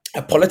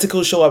a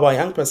political show about a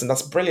young person.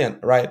 That's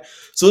brilliant, right?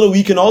 So that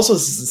we can also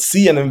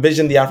see and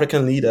envision the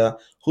African leader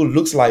who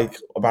looks like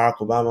Barack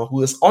Obama,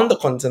 who is on the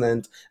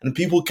continent, and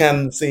people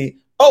can say,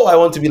 "Oh, I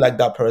want to be like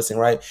that person,"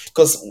 right?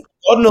 Because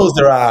God knows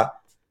there are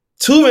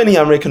too many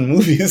American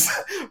movies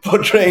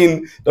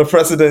portraying the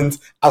president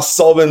as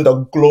solving the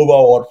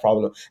global world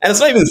problem, and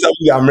it's not even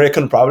solving the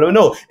American problem.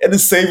 No, it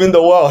is saving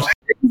the world.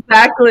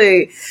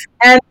 Exactly.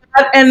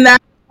 And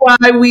that's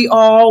why we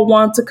all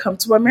want to come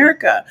to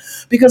America,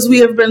 because we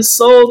have been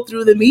sold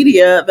through the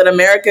media that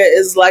America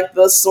is like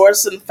the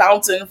source and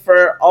fountain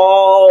for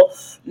all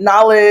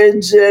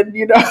knowledge, and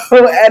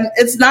and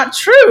it's not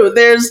true.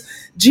 There's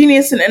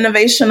genius and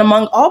innovation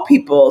among all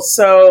people.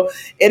 So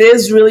it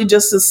is really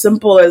just as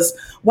simple as,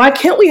 why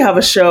can't we have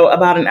a show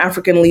about an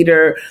African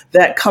leader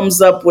that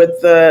comes up with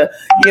the,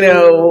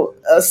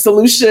 a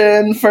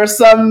solution for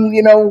some,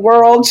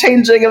 world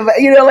changing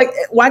event, like,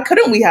 why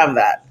couldn't we have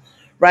that?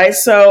 Right.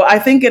 So I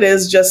think it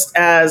is just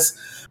as,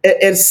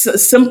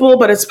 it's simple,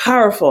 but it's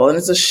powerful, and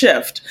it's a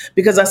shift,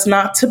 because that's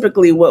not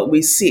typically what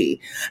we see.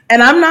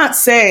 And I'm not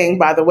saying,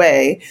 by the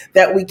way,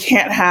 that we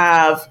can't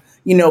have,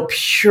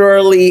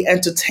 purely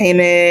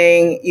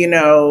entertaining,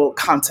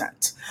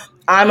 content.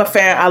 I'm a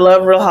fan. I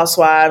love Real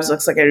Housewives,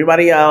 looks like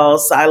everybody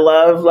else. I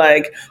love,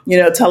 like,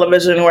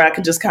 television where I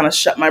could just kind of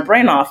shut my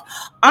brain off.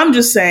 I'm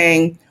just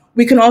saying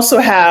we can also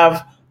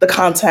have the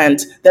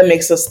content that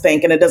makes us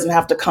think, and it doesn't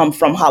have to come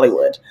from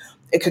Hollywood.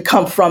 It could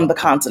come from the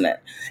continent,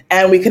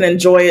 and we can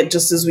enjoy it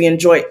just as we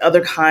enjoy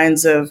other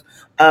kinds of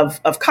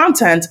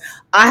content.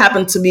 I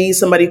happen to be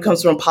somebody who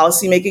comes from a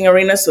policymaking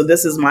arena, so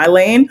this is my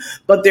lane,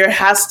 but there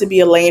has to be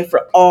a lane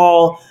for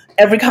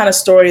every kind of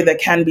story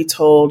that can be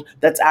told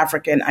that's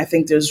African. I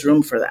think there's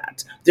room for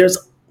that. There's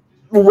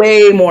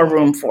way more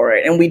room for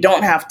it, and we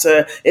don't have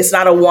to, it's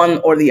not a one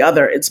or the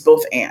other, it's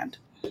both and.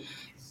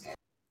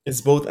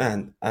 It's both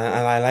and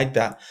I like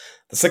that.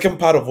 The second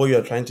part of what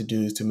you're trying to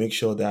do is to make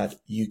sure that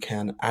you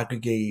can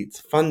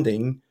aggregate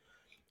funding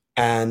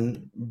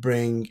and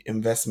bring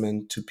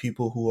investment to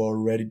people who are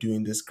already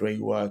doing this great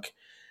work,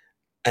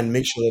 and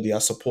make sure that they are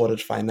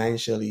supported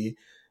financially,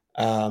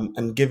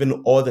 and given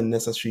all the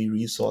necessary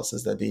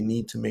resources that they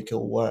need to make it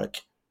work,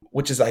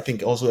 which is, I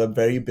think, also a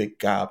very big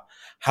gap.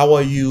 How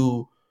are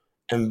you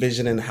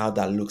envisioning how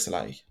that looks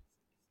like?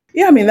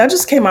 Yeah, I mean, that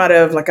just came out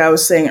of, like I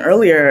was saying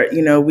earlier,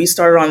 we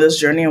started on this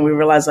journey and we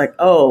realized, like,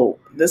 oh,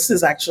 this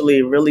is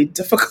actually really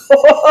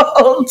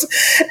difficult.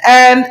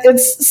 And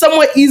it's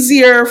somewhat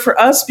easier for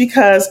us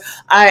because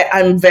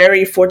I'm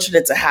very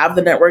fortunate to have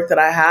the network that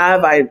I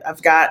have.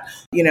 I've got,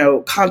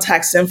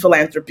 contacts in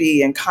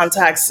philanthropy and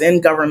contacts in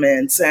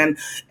governments and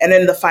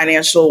in the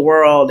financial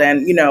world.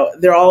 And,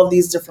 there are all of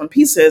these different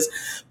pieces.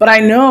 But I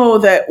know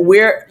that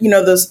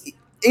those,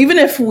 even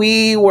if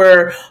we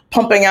were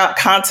pumping out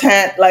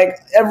content like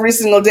every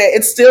single day,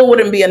 it still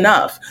wouldn't be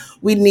enough.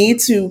 We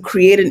need to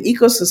create an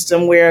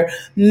ecosystem where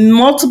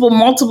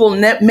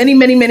many,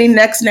 many, many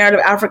Next Narrative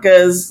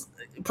Africa's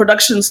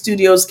production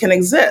studios can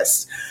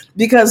exist,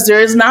 because there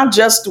is not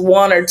just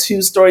one or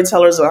two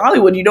storytellers in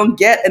Hollywood. You don't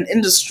get an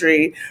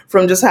industry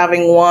from just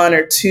having one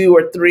or two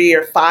or three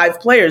or five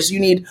players. You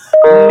need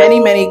many,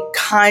 many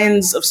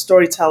kinds of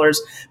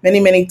storytellers, many,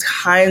 many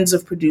kinds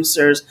of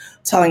producers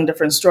telling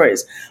different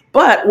stories.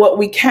 But what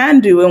we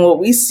can do, and what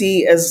we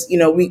see as,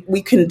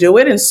 we can do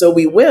it, and so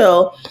we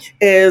will,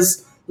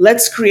 is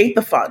let's create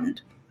the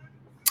fund.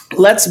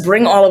 Let's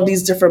bring all of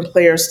these different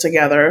players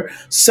together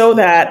so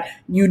that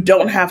you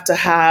don't have to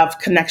have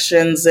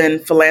connections in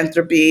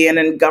philanthropy and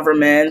in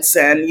governments,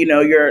 and you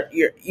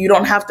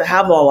don't have to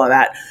have all of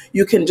that.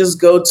 You can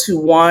just go to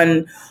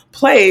one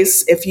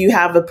place if you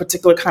have a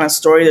particular kind of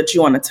story that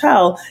you want to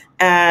tell,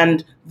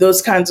 and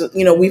those kinds of,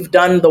 we've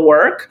done the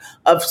work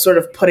of sort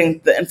of putting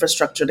the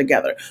infrastructure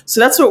together.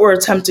 So that's what we're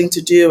attempting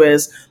to do,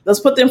 is let's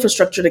put the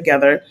infrastructure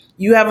together.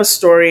 You have a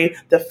story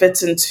that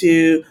fits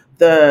into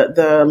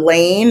the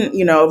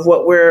lane, of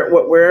what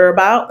we're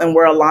about, and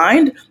we're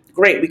aligned.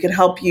 Great, we can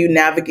help you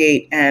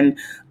navigate and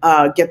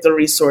get the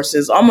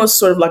resources, almost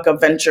sort of like a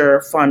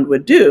venture fund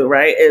would do,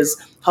 right? Is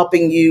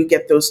helping you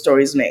get those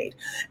stories made.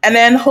 And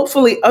then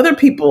hopefully other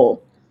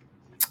people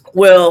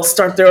will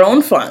start their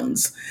own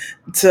funds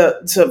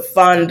to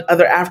fund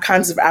other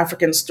kinds of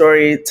African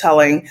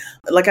storytelling.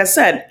 Like I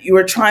said, you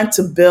were trying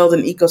to build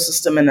an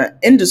ecosystem and an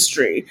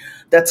industry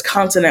that's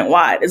continent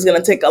wide. It's going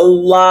to take a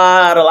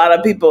lot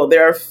of people.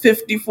 There are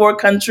 54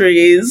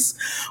 countries,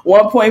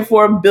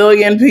 1.4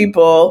 billion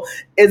people.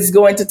 It's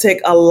going to take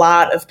a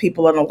lot of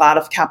people and a lot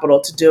of capital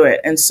to do it.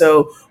 And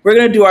so we're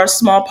going to do our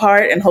small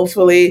part and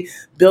hopefully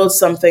build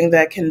something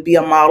that can be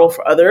a model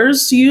for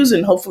others to use,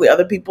 and hopefully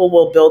other people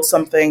will build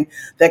something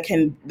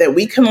that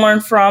we can learn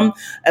from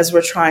as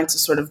we're trying to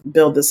sort of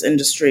build this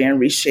industry and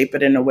reshape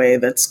it in a way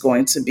that's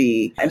going to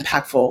be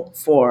impactful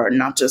for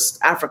not just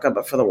Africa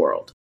but for the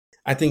world.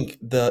 I think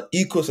the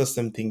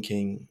ecosystem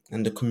thinking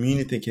and the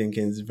community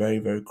thinking is very,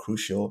 very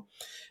crucial,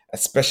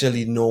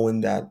 especially knowing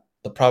that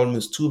the problem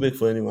is too big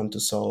for anyone to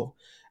solve.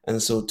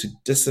 And so to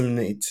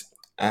disseminate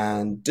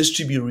and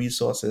distribute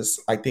resources,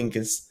 I think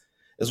is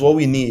what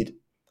we need.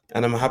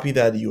 And I'm happy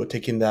that you are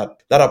taking that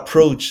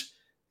approach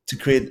to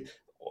create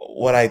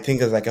what I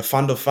think is like a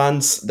fund of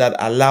funds that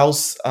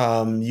allows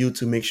you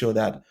to make sure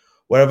that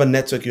wherever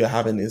network you're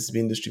having is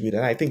being distributed.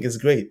 And I think it's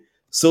great.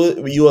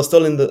 So you are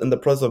still in the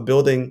process of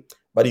building,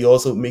 but you're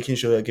also making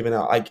sure you're giving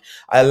out. Like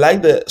I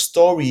like the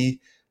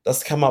story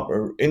that's come up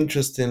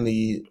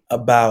interestingly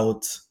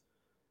about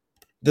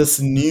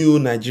this new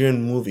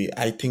Nigerian movie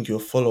I think you're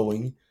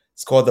following.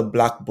 It's called The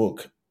Black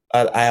Book.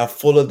 I have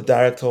followed the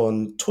director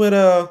on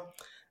Twitter,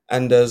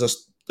 and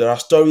there are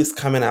stories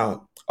coming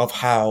out of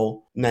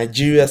how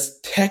Nigeria's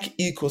tech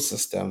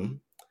ecosystem,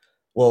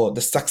 well,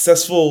 the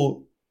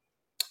successful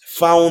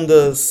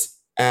founders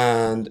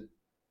and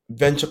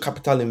venture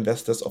capital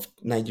investors of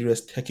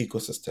Nigeria's tech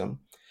ecosystem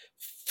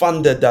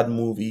funded that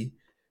movie.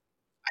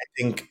 I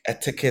think a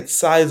ticket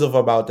size of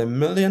about $1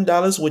 million,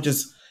 which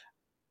is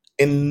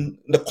in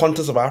the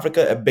context of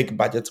Africa, a big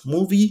budget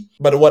movie.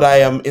 But what I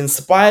am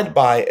inspired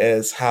by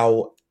is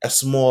how a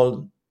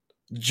small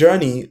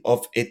journey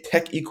of a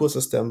tech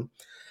ecosystem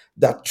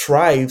that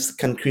thrives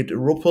can create a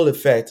ripple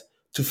effect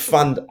to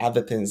fund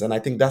other things. And I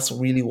think that's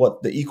really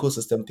what the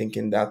ecosystem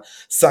thinking, that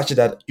such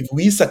that if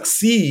we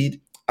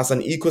succeed as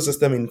an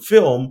ecosystem in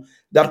film,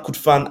 that could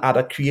fund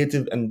other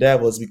creative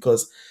endeavors,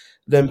 because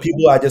then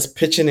people are just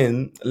pitching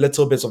in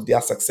little bits of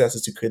their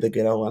successes to create a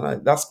greater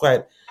one. That's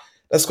quite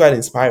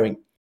inspiring.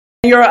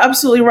 You're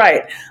absolutely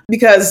right,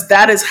 because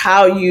that is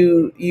how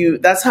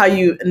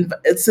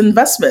it's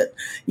investment.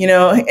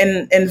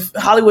 In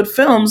Hollywood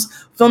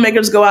films,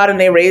 filmmakers go out and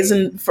they raise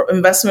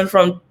investment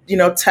from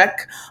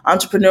tech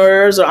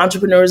entrepreneurs or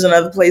entrepreneurs in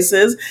other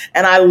places,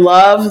 and I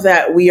love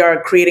that we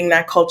are creating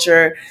that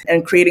culture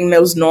and creating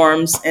those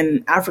norms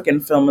in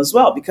African film as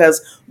well,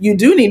 because you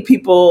do need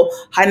people,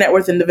 high net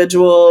worth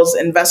individuals,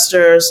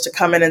 investors, to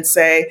come in and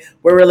say,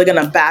 we're really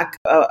going to back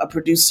a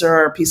producer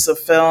or a piece of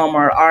film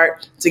or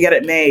art to get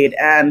it made.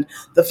 And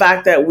the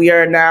fact that we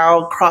are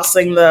now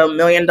crossing the $1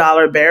 million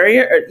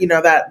barrier,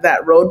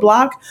 that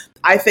roadblock,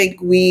 I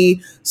think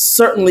we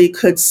certainly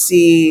could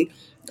see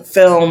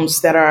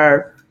films that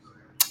are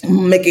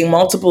making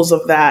multiples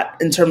of that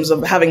in terms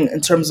of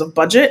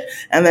budget,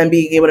 and then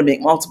being able to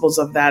make multiples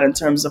of that in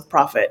terms of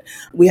profit.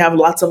 We have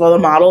lots of other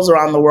models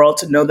around the world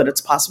to know that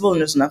it's possible, and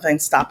there's nothing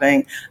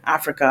stopping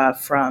Africa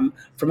from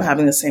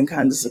having the same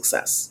kind of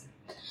success.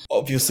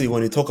 Obviously,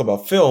 when you talk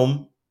about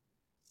film,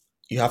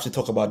 you have to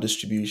talk about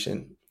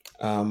distribution,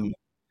 um,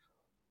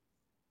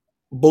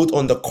 both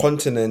on the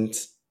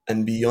continent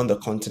and beyond the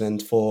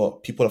continent for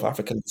people of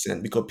African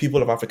descent, because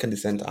people of African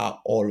descent are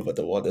all over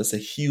the world. There's a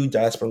huge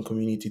diaspora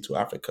community to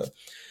Africa.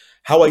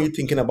 How are you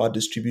thinking about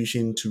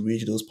distribution to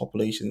reach those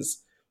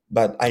populations?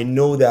 But I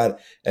know that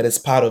it is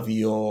part of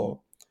your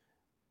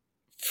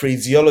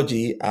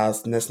phraseology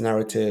as next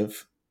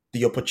narrative,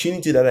 the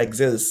opportunity that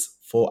exists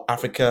for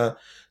Africa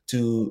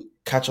to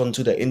catch on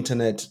to the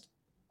internet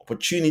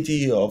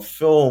opportunity of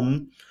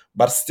film,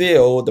 but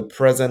still the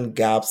present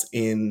gaps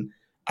in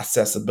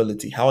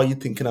accessibility. How are you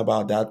thinking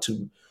about that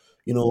to,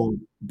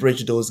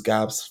 bridge those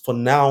gaps for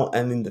now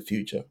and in the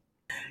future?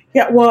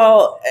 Yeah,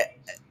 well,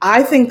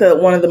 I think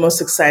that one of the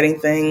most exciting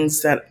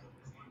things that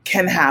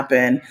can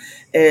happen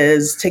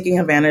is taking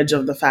advantage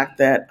of the fact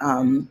that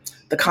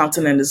the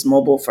continent is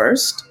mobile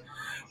first,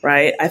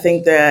 right? I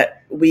think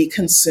that we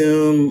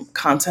consume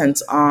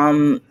content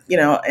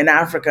in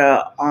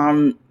Africa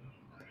on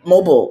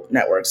mobile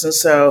networks. And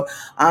so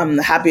I'm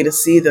happy to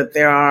see that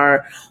there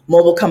are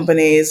mobile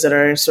companies that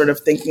are sort of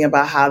thinking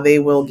about how they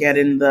will get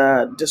in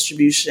the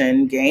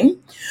distribution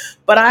game.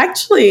 But I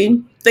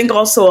actually think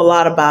also a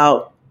lot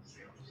about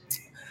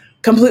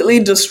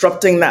completely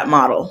disrupting that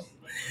model,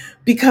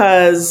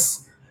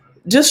 because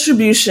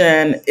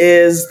distribution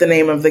is the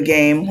name of the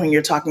game when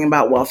you're talking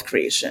about wealth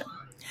creation.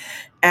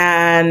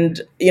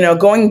 And,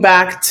 going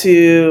back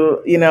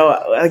to,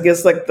 I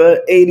guess like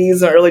the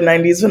 80s or early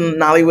 90s when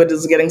Nollywood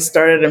was getting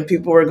started and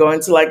people were going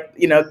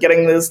to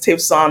getting those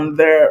tapes on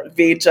their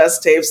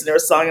VHS tapes and they were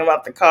selling them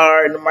out the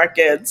car in the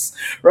markets,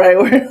 right?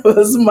 Where it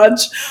was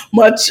much,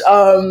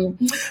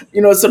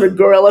 sort of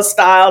guerrilla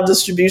style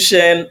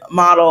distribution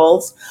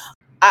models.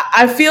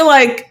 I feel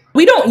like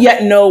we don't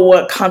yet know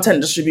what content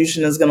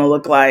distribution is going to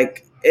look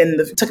like in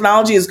the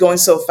technology is going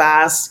so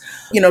fast.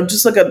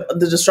 Just look at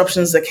the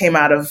disruptions that came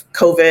out of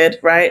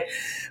COVID, right?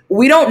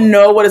 We don't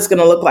know what it's going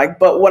to look like,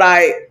 but what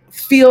I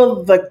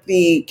feel like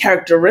the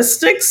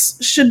characteristics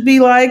should be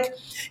like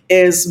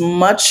is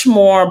much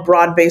more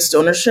broad-based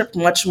ownership,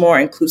 much more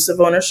inclusive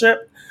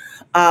ownership,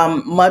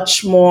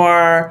 much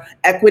more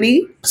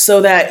equity,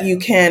 so that you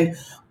can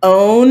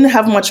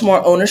have much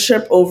more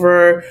ownership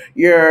over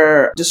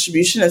your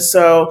distribution. And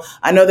so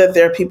I know that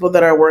there are people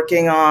that are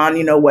working on,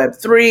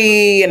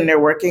 Web3, and they're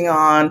working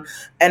on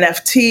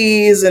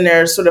NFTs, and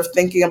they're sort of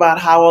thinking about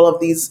how all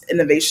of these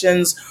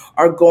innovations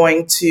are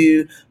going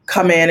to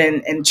come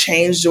in and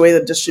change the way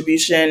the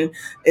distribution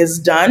is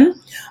done.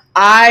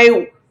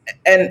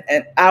 And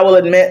I will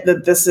admit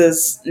that this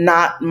is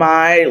not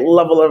my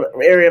level of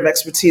area of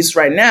expertise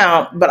right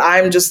now, but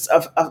I'm just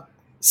a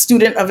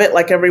student of it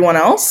like everyone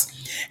else,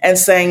 and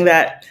saying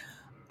that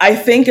I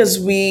think as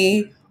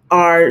we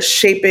are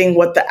shaping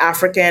what the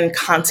African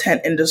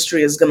content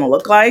industry is going to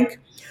look like,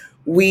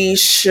 we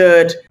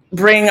should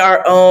bring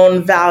our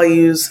own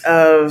values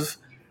of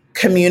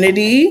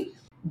community,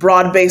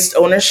 broad-based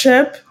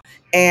ownership,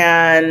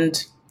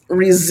 and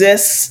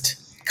resist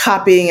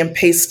copying and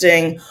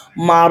pasting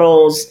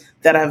models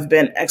that have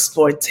been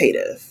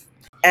exploitative.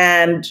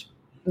 And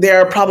there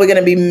are probably going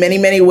to be many,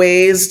 many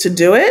ways to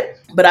do it,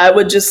 but I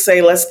would just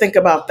say, let's think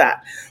about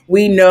that.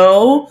 We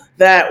know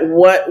that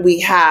what we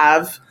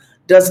have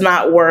does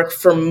not work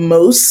for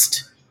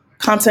most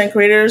content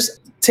creators.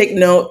 Take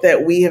note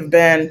that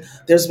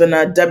there's been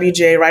a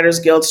WGA Writers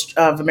Guild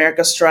of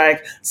America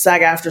strike,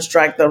 SAG-AFTRA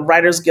strike, the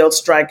Writers Guild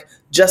strike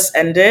just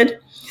ended.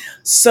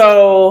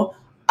 So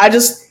I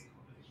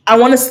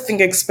want us to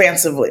think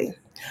expansively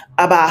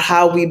about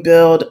how we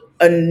build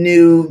a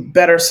new,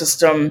 better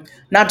system,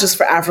 not just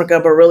for Africa,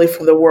 but really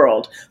for the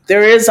world.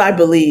 There is, I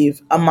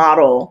believe, a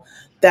model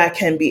that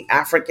can be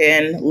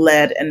African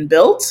led and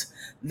built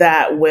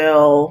that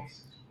will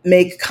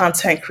make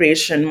content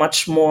creation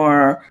much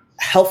more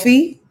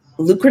healthy,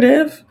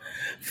 lucrative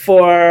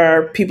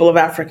for people of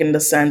African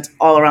descent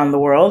all around the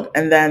world,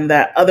 and then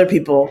that other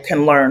people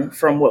can learn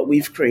from what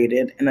we've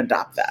created and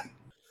adopt that.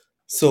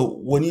 So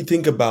when you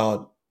think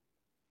about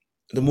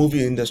the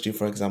movie industry,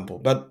 for example,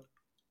 but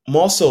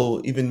more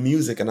so even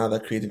music and other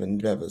creative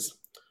endeavors,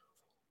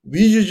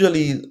 we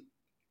usually,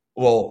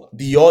 well,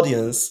 the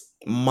audience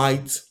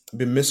might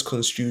be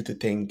misconstrued to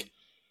think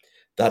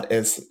that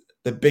is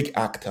the big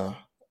actor,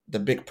 the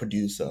big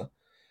producer,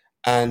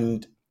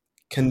 and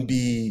can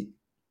be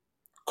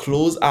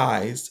close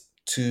eyes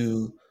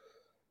to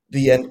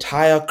the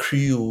entire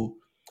crew,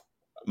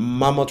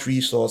 mammoth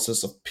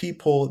resources of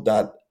people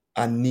that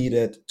are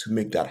needed to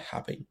make that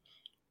happen.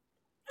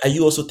 Are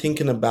you also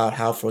thinking about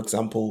how, for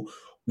example,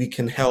 we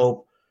can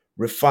help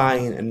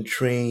refine and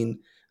train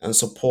and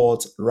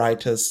support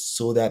writers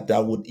so that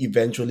that would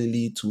eventually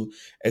lead to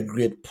a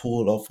great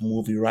pool of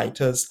movie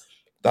writers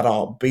that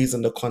are based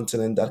on the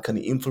continent that can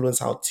influence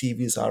how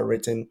TVs are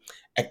written,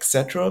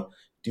 etc.?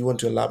 Do you want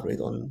to elaborate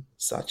on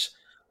such?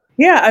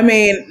 Yeah, I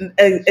mean,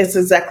 it's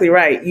exactly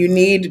right. You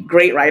need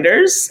great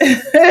writers,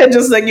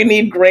 just like you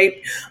need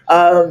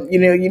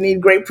you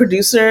need great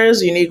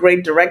producers, you need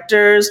great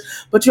directors,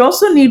 but you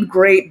also need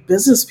great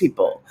business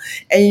people,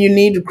 and you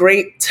need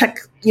great tech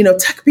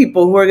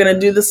people who are going to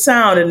do the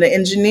sound, and the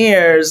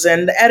engineers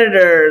and the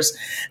editors.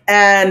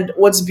 And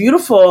what's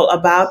beautiful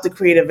about the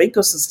creative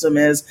ecosystem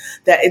is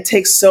that it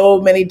takes so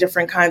many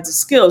different kinds of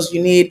skills.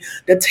 You need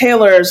the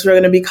tailors who are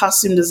going to be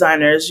costume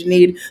designers. You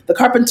need the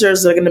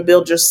carpenters that are going to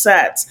build your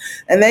sets.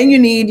 And then you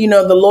need,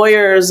 the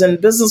lawyers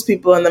and business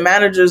people and the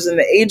managers and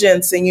the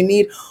agents. And you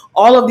need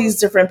all of these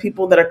different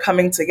people that are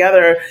coming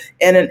together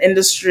in an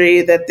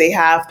industry that they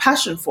have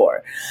passion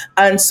for.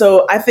 And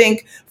so I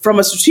think from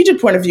a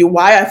strategic point of view,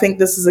 why I think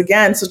this is,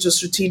 again, such a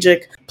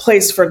strategic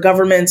place for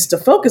governments to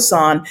focus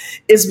on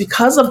is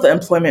because of the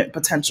employment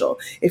potential.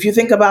 If you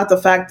think about the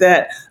fact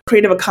that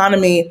creative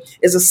economy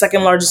is the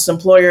second largest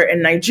employer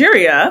in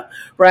Nigeria,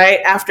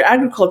 right, after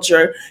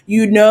agriculture,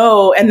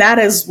 and that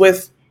is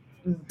with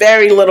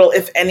very little,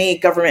 if any,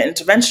 government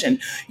intervention.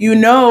 You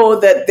know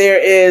that there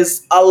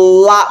is a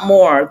lot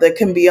more that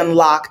can be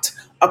unlocked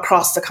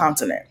across the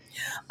continent.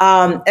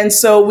 And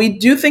so we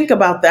do think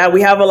about that.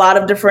 We have a lot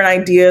of different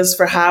ideas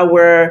for how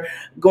we're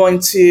going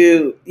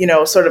to,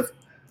 sort of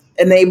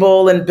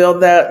enable and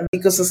build that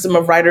ecosystem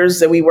of writers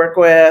that we work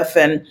with,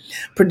 and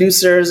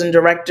producers and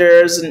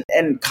directors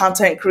and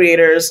content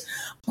creators.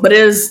 But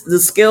the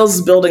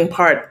skills building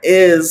part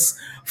is,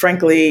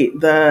 frankly,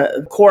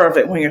 the core of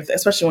it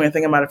especially when you're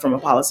thinking about it from a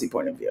policy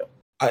point of view.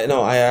 I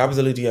know, I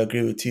absolutely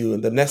agree with you.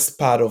 And the next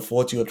part of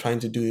what you're trying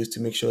to do is to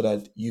make sure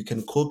that you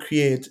can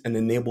co-create and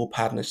enable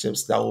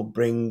partnerships that will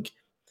bring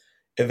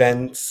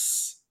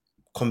events,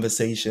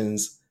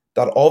 conversations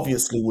that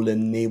obviously will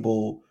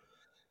enable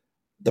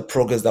the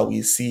progress that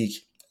we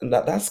seek. And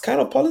that's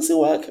kind of policy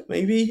work,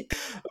 maybe.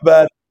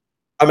 But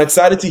I'm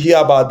excited to hear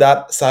about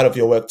that side of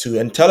your work too.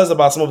 And tell us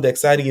about some of the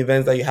exciting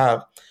events that you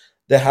have.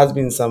 There has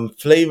been some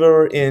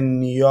flavor in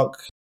New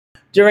York.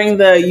 During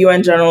the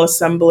UN General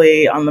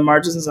Assembly, on the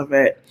margins of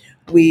it,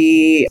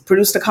 we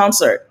produced a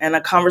concert and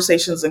a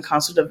conversations and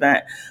concert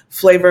event.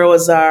 Flavor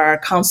was our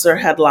concert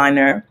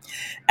headliner.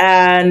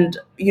 And,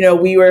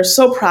 we were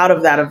so proud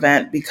of that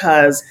event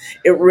because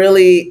it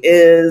really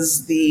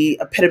is the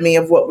epitome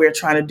of what we're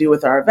trying to do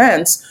with our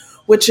events,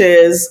 which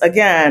is,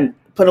 again,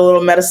 put a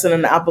little medicine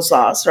in the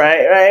applesauce,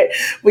 right? Right.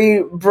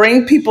 We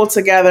bring people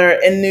together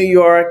in New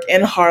York,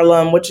 in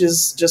Harlem, which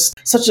is just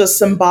such a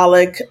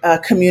symbolic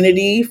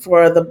community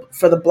for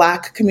the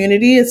Black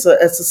community. It's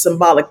a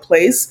symbolic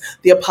place.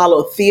 The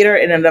Apollo Theater,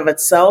 in and of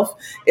itself,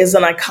 is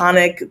an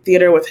iconic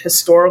theater with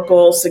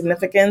historical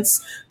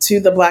significance to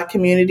the Black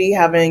community,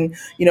 having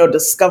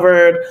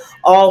discovered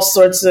all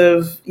sorts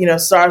of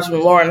stars from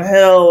Lauryn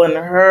Hill and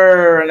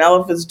her and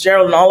Ella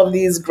Fitzgerald and all of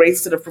these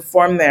greats that have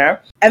performed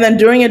there. And then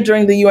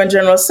during the UN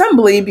General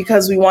Assembly,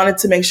 because we wanted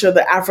to make sure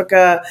that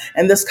Africa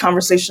and this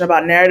conversation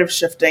about narrative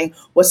shifting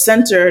was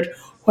centered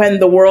when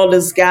the world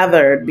is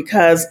gathered,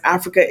 because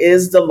Africa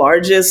is the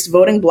largest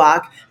voting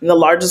bloc and the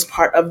largest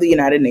part of the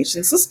United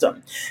Nations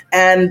system.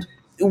 And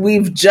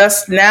we've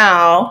just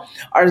now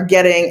are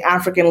getting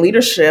African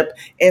leadership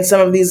in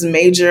some of these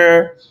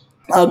major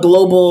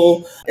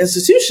global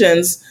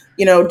institutions,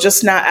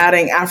 just not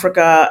adding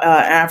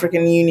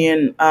African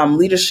Union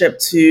leadership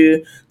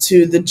to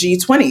the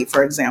G20,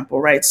 for example,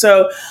 right?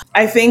 So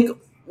I think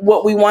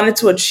what we wanted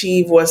to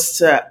achieve was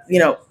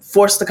to,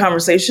 force the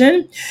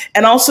conversation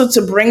and also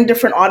to bring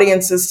different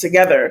audiences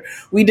together.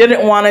 We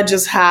didn't want to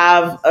just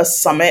have a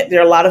summit. There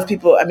are a lot of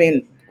people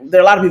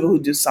who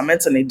do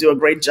summits and they do a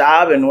great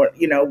job,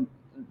 and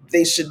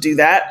they should do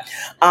that.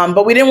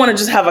 But we didn't want to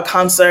just have a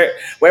concert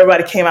where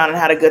everybody came out and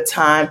had a good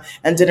time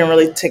and didn't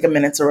really take a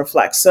minute to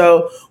reflect.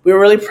 So we were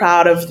really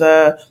proud of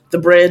the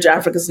Bridge,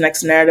 Africa's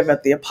Next Narrative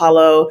at the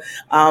Apollo.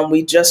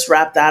 We just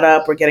wrapped that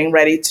up. We're getting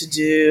ready to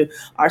do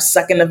our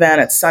second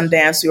event at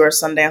Sundance. We were at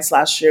Sundance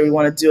last year. We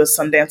want to do a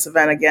Sundance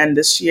event again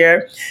this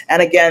year.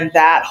 And again,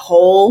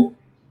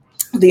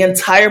 the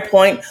entire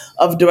point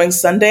of doing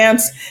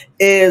Sundance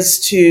is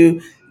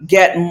to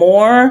get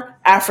more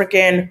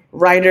African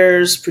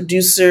writers,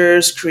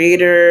 producers,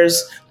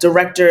 creators,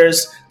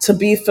 directors to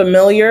be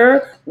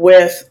familiar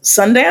with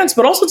Sundance,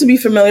 but also to be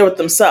familiar with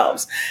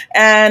themselves.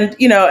 And,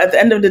 at the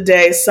end of the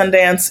day,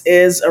 Sundance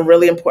is a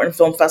really important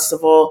film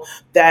festival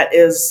that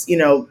is,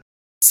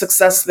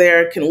 success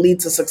there can lead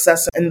to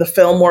success in the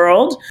film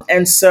world.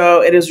 And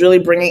so it is really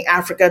bringing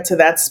Africa to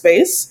that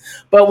space.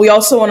 But we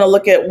also want to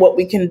look at what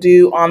we can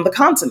do on the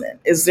continent.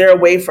 Is there a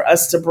way for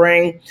us to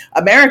bring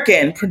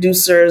American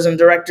producers and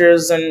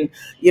directors and,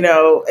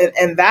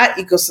 and that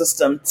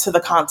ecosystem to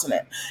the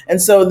continent?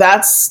 And so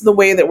that's the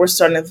way that we're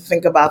starting to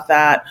think about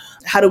that.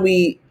 How do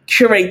we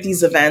curate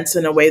these events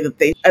in a way that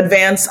they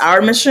advance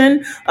our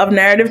mission of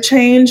narrative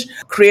change,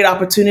 create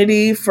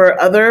opportunity for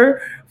other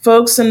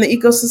folks in the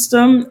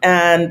ecosystem,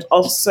 and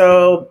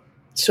also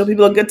show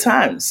people a good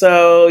time.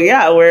 So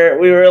yeah,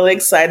 we were really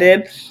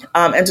excited.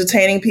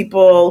 Entertaining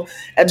people,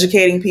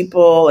 educating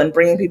people, and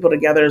bringing people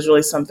together is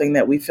really something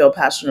that we feel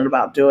passionate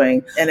about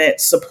doing, and it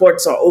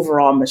supports our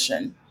overall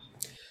mission.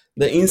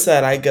 The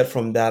insight I get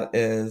from that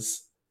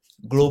is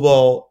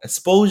global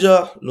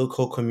exposure,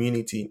 local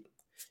community.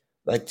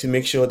 Like to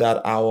make sure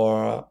that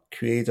our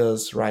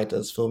creators,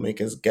 writers,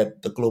 filmmakers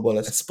get the global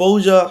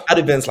exposure at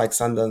events like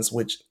Sundance,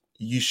 which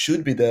you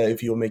should be there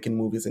if you're making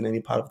movies in any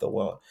part of the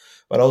world,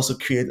 but also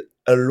create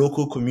a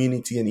local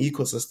community and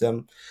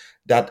ecosystem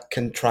that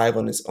can thrive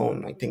on its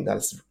own. I think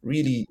that's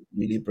really,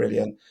 really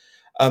brilliant.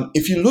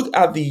 If you look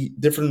at the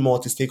different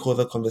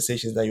multi-stakeholder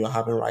conversations that you're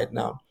having right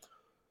now,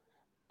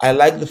 I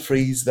like the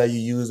phrase that you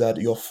use, that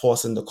you're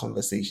forcing the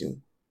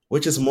conversation.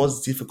 Which is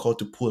most difficult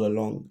to pull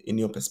along in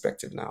your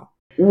perspective now?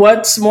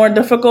 What's more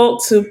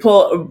difficult to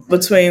pull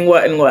between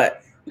what and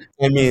what?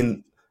 I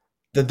mean,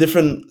 the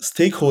different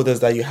stakeholders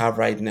that you have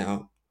right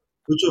now,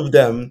 which of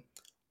them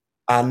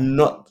are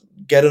not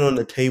getting on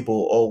the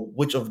table, or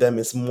which of them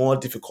is more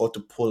difficult to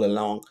pull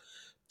along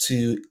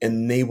to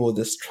enable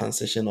this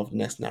transition of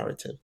next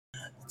narrative?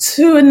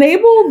 To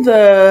enable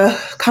the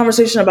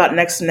conversation about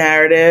next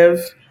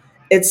narrative,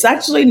 it's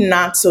actually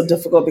not so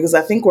difficult because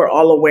I think we're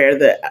all aware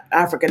that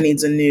Africa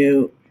needs a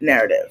new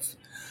narrative.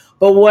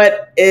 But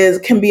what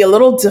can be a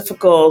little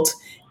difficult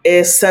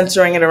is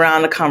centering it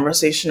around a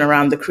conversation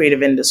around the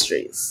creative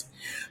industries.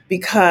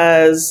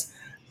 Because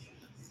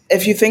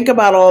if you think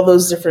about all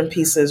those different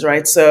pieces,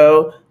 right?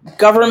 So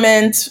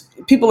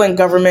people in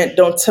government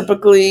don't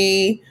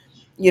typically,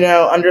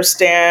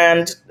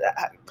 understand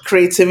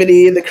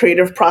creativity, the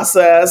creative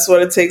process,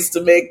 what it takes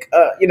to make,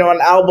 an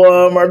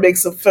album or make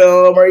some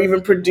film or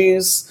even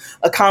produce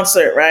a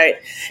concert, right?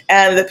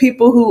 And the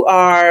people who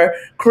are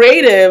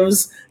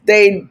creatives,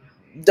 they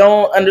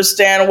don't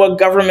understand what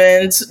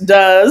government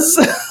does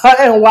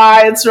and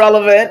why it's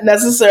relevant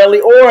necessarily.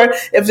 Or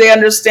if they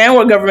understand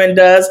what government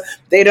does,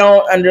 they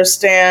don't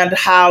understand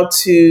how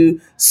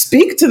to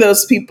speak to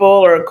those people,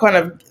 or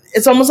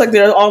it's almost like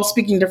they're all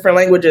speaking different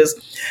languages.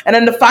 And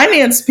then the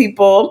finance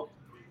people,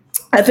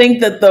 I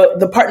think that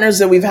the partners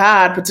that we've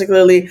had,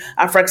 particularly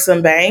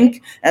Afrexim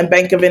Bank and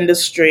Bank of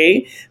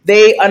Industry,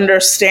 they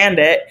understand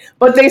it,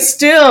 but they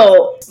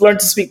still learn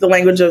to speak the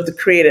language of the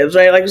creatives,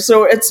 right? Like,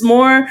 so it's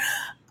more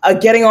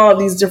getting all of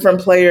these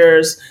different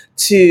players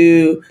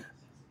to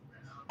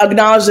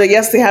acknowledge that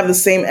yes, they have the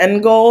same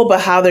end goal,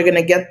 but how they're going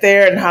to get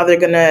there and how they're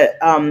going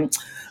to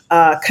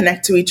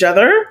connect to each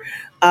other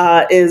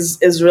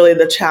is really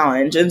the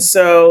challenge. And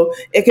so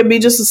it can be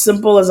just as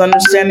simple as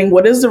understanding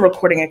what is the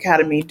Recording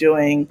Academy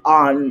doing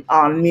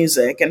on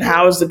music, and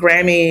how is the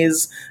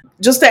Grammys.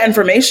 Just that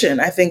information,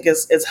 I think,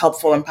 is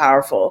helpful and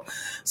powerful.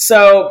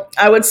 So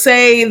I would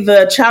say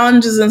the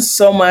challenge isn't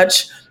so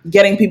much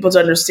getting people to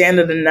understand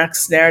that the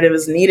next narrative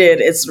is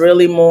needed. It's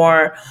really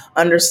more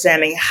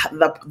understanding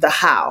the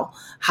how.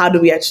 How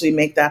do we actually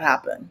make that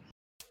happen?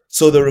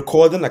 So the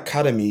Recording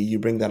Academy, you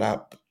bring that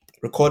up.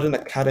 Recording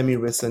Academy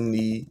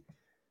recently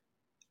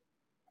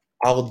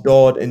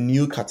outdoored a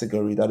new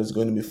category that is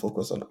going to be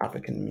focused on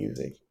African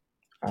music.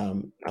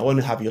 I want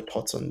to have your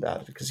thoughts on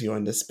that because you're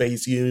in the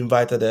space. You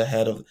invited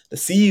the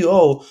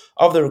CEO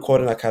of the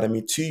Recording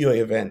Academy to your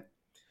event.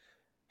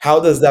 How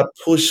does that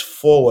push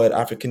forward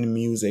African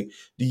music?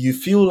 Do you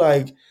feel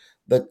like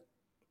the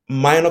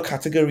minor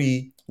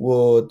category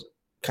would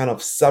kind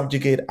of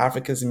subjugate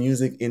Africa's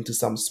music into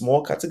some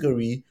small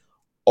category,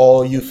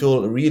 or you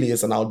feel really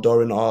it's an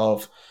outdooring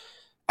of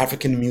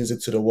African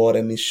music to the world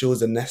and it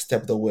shows the next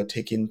step that we're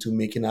taking to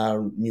making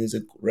our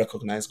music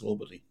recognized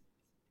globally?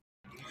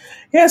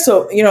 Yeah,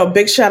 so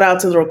big shout out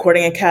to the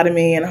Recording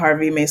Academy and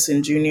Harvey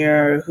Mason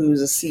Jr.,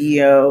 who's a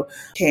CEO,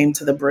 came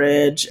to the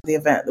Bridge, the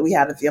event that we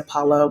had at the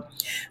Apollo.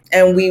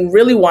 And we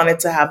really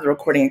wanted to have the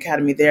Recording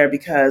Academy there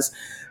because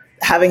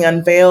having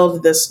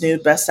unveiled this new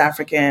Best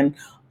African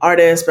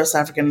Artist, Best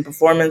African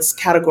Performance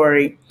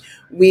category,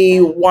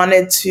 we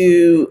wanted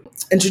to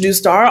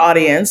introduce to our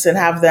audience and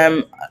have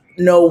them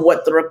know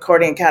what the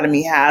Recording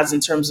Academy has in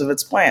terms of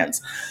its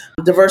plans.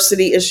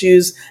 Diversity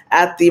issues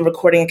at the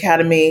Recording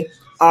Academy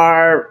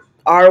are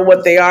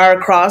what they are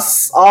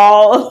across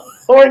all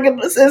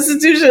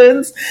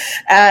institutions.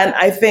 And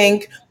I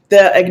think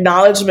the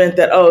acknowledgement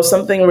that, oh,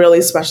 something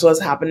really special is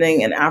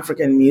happening in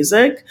African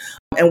music,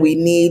 and we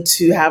need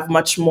to have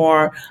much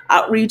more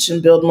outreach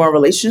and build more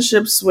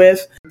relationships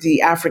with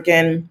the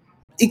African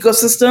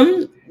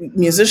ecosystem,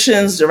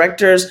 musicians,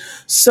 directors,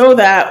 so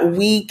that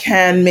we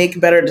can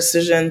make better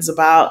decisions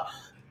about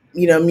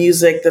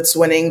music that's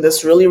winning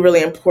this really,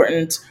 really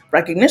important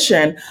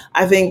recognition,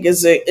 I think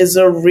is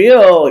a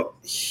real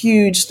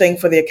huge thing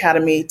for the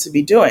Academy to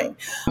be doing.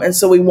 And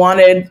so we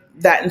wanted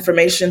that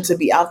information to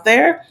be out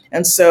there.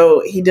 And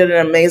so he did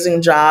an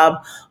amazing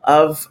job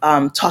of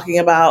talking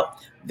about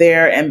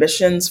their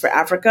ambitions for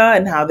Africa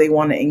and how they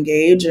want to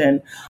engage.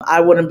 And I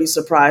wouldn't be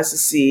surprised to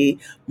see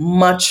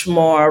much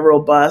more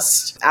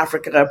robust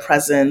Africa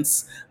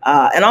presence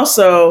and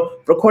also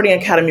Recording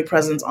Academy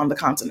presence on the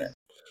continent.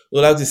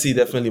 We'll like to see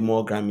definitely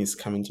more Grammys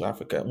coming to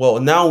Africa. Well,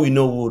 now we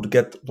know we would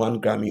get one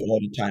Grammy all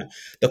the time.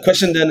 The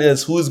question then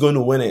is who's going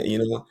to win it, you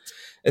know?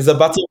 It's a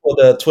battle for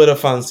the Twitter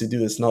fans to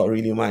do. It's not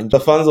really mine. The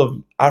fans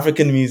of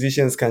African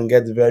musicians can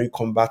get very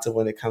combative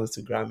when it comes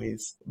to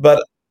Grammys.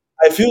 But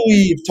I feel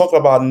we've talked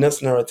about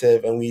this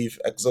narrative and we've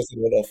exhausted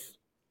a lot of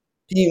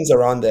themes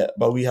around it,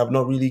 but we have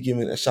not really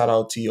given a shout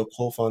out to your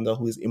co-founder,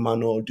 who is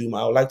Emmanuel Duma.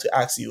 I would like to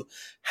ask you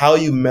how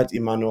you met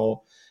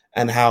Emmanuel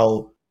and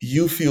how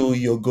you feel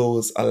your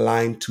goals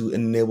align to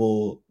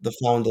enable the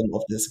founding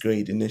of this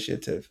great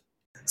initiative.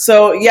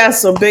 So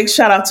big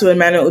shout out to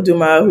Emmanuel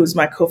Uduma, who's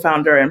my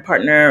co-founder and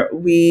partner.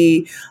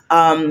 He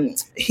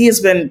has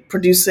been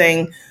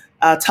producing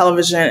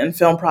television and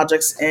film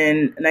projects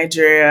in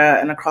Nigeria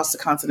and across the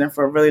continent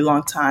for a really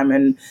long time,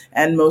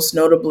 and most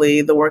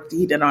notably the work that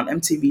he did on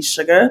MTV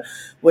Sugar,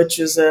 which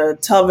is a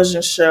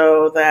television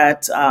show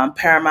that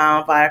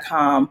Paramount,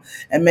 Viacom,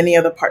 and many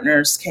other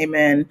partners came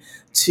in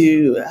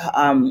to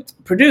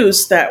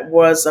produce, that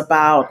was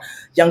about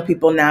young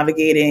people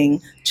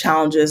navigating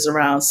challenges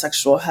around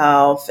sexual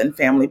health and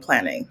family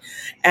planning.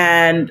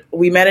 And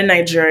we met in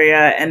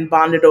Nigeria and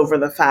bonded over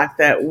the fact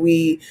that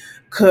we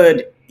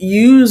could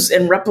use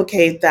and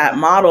replicate that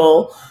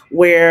model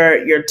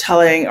where you're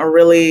telling a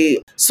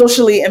really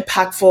socially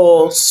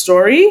impactful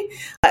story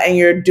and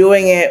you're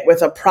doing it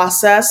with a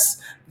process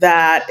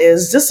that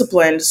is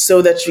disciplined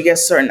so that you get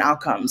certain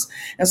outcomes.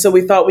 And so we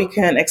thought we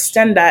can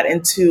extend that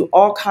into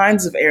all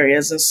kinds of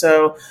areas. And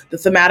so the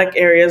thematic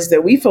areas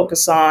that we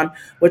focus on,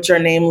 which are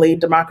namely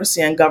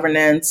democracy and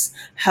governance,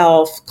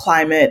 health,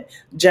 climate,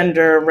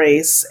 gender,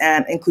 race,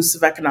 and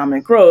inclusive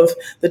economic growth,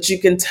 that you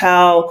can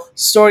tell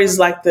stories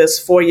like this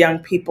for young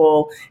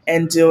people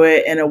and do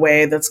it in a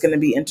way that's going to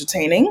be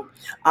entertaining.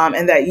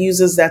 And that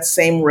uses that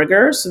same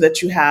rigor so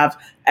that you have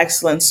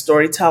excellent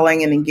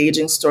storytelling and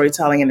engaging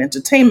storytelling and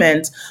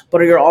entertainment,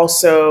 but you're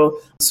also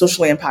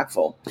socially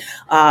impactful.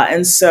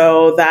 And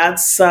so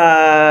that's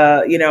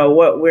what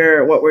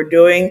we're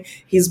doing.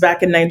 He's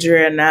back in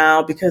Nigeria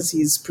now because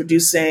he's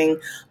producing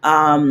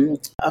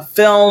a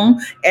film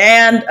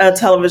and a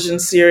television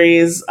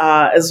series,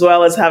 as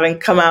well as having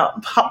come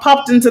out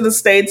popped into the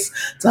States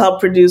to help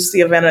produce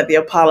the event at the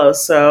Apollo.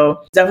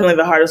 So definitely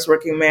the hardest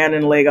working man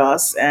in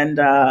Lagos, and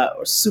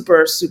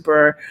super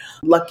super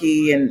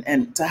lucky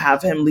and to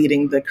have him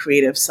leading the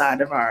creative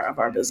side of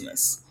our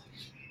business.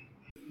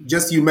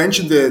 Just you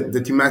mentioned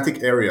the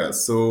thematic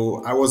areas.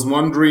 So I was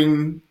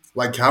wondering,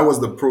 like, how was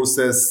the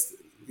process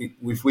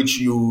with which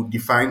you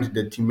defined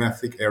the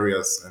thematic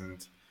areas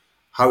and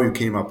how you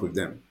came up with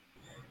them?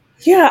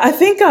 Yeah, I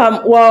think,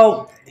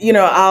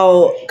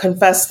 I'll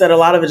confess that a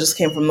lot of it just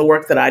came from the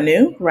work that I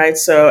knew, right?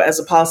 So, as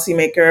a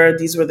policymaker,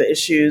 these were the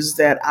issues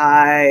that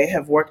I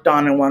have worked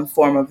on in one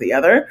form or the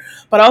other.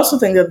 But I also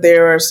think that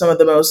there are some of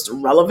the most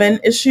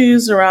relevant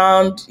issues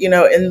around,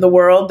 in the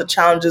world, the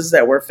challenges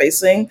that we're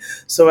facing.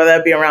 So, whether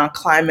that be around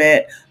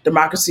climate,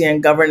 democracy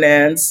and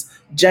governance,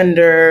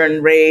 gender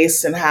and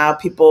race, and how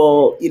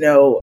people,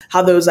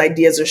 how those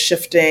ideas are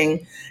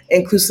shifting,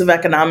 inclusive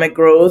economic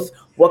growth,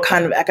 what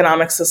kind of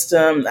economic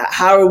system,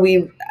 how are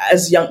we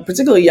as young,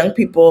 particularly young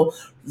people,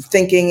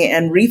 thinking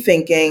and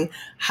rethinking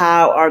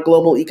how our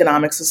global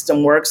economic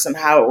system works and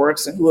how it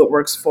works and who it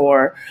works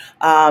for.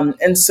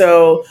 And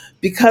so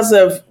because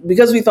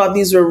we thought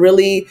these were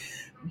really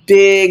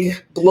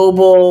big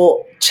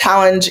global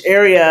challenge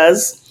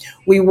areas,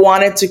 we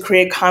wanted to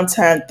create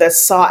content that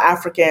saw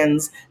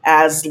Africans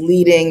as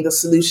leading the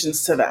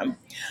solutions to them.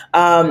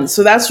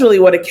 So that's really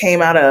what it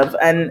came out of,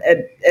 and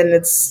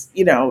it's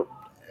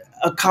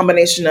a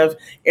combination of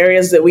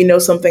areas that we know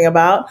something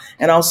about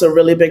and also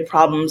really big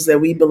problems that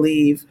we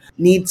believe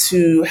need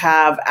to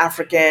have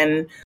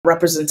African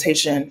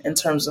representation in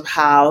terms of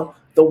how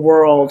the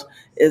world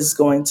is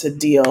going to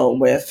deal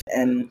with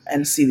and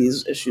see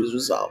these issues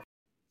resolved.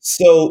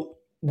 So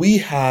we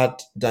had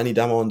Danny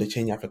Dama on the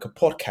Change Africa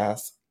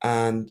podcast,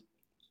 and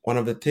one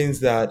of the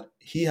things that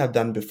he had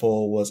done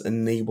before was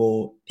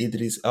enable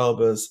Idris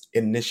Elba's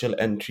initial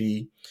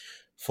entry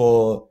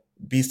for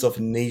Beast of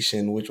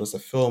Nation, which was a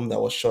film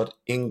that was shot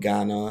in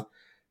Ghana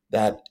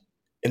that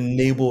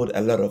enabled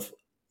a lot of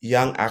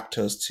young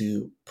actors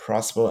to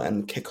prosper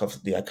and kick off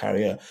their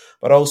career,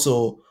 but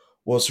also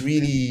was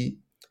really,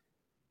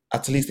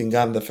 at least in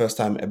Ghana, the first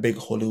time a big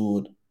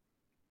Hollywood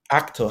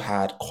actor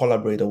had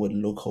collaborated with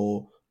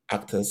local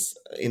actors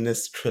in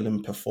this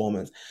thrilling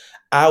performance.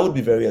 I would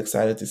be very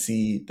excited to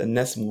see the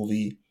next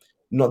movie.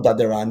 Not that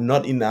there are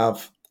not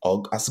enough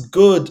or as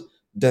good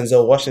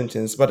Denzel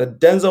Washingtons, but a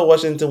Denzel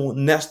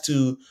Washington next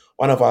to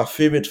one of our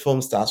favorite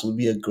film stars would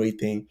be a great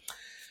thing.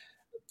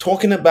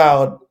 Talking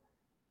about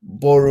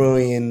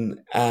borrowing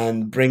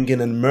and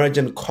bringing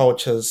emergent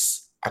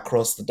cultures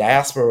across the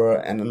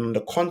diaspora and on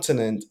the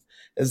continent,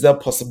 is there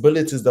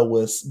possibilities that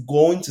we're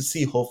going to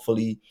see,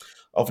 hopefully,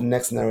 of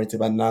next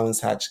narrative allowing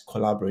such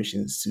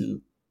collaborations to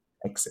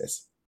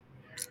access?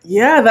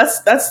 Yeah,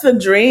 that's the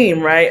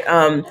dream, right?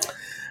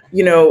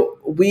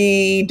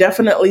 We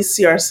definitely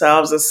see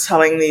ourselves as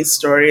telling these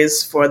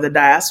stories for the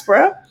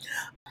diaspora.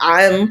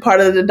 I'm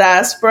part of the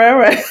diaspora,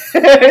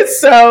 right?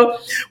 So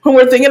when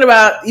we're thinking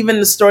about even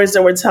the stories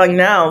that we're telling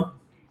now,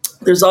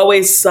 there's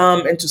always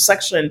some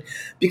intersection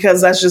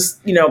because that's just,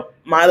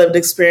 my lived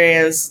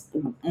experience,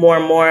 more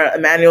and more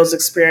Emmanuel's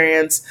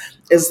experience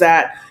is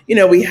that,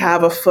 we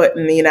have a foot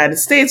in the United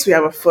States, we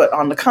have a foot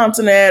on the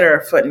continent or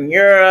a foot in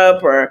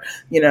Europe or,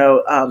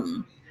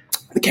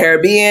 the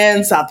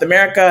Caribbean, South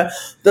America.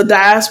 The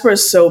diaspora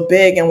is so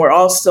big and we're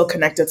all still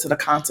connected to the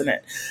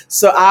continent.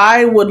 So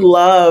I would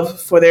love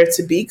for there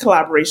to be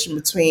collaboration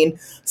between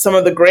some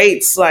of the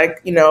greats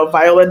like,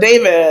 Viola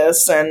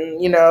Davis and,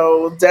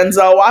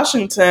 Denzel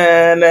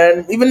Washington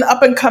and even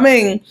up and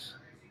coming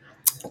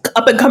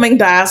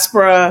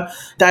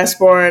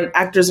diasporan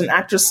actors and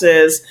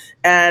actresses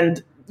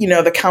and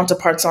the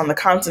counterparts on the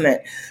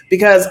continent,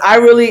 because I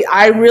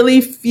really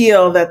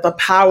feel that the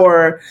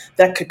power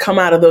that could come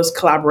out of those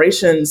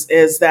collaborations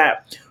is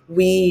that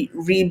we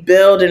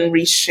rebuild and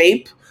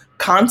reshape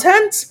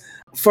content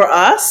for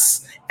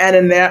us, and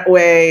in that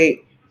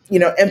way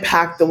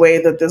impact the way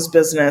that this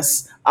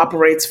business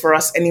operates for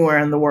us anywhere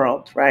in the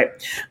world, right?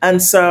 And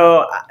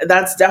so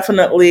that's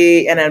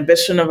definitely an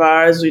ambition of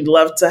ours. We'd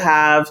love to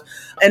have,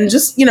 and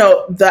just,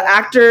 the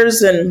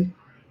actors and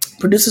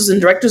producers and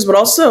directors, but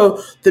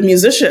also the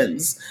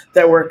musicians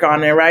that work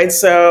on it, right?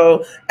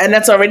 So, and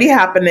that's already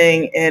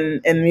happening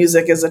in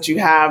music, is that you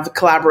have the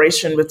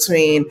collaboration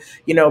between,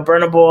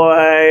 Burna Boy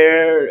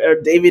or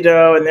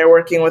Davido, and they're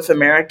working with No,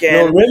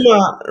 American.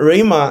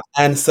 Rema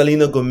and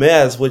Selena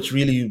Gomez, which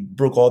really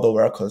broke all the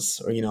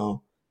records,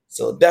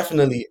 So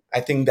definitely,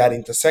 I think that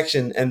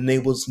intersection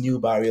enables new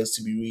barriers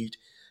to be reached,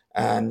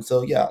 and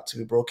so yeah, to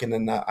be broken.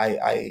 And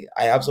I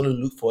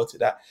absolutely look forward to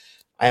that.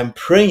 I am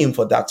praying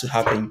for that to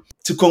happen.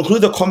 To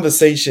conclude the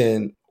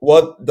conversation,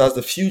 what does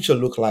the future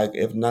look like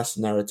if Nas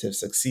narrative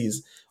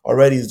succeeds?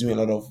 Already is doing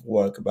a lot of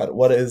work, but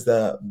what is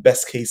the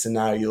best case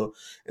scenario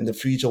in the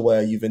future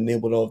where you've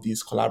enabled all of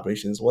these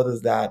collaborations? What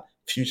does that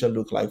future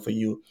look like for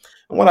you?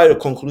 And what are your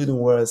concluding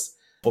words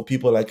for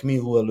people like me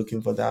who are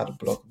looking for that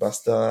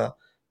blockbuster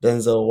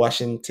Denzel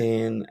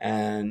Washington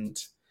and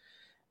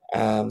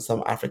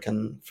some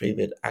African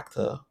favorite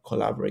actor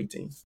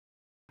collaborating?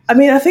 I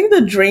mean, I think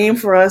the dream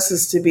for us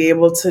is to be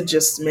able to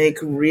just make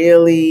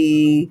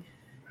really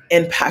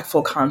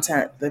impactful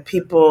content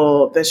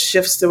that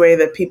shifts the way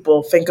that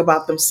people think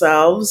about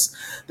themselves,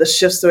 that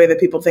shifts the way that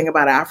people think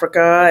about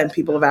Africa and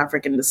people of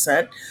African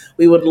descent.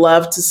 We would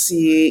love to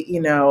see,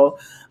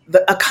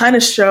 a kind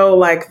of show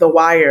like The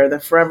Wire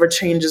that forever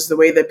changes the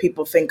way that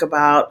people think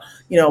about,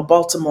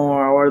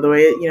 Baltimore, or the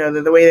way,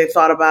 the way they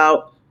thought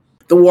about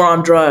the war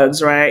on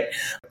drugs, right?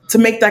 To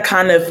make that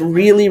kind of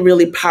really,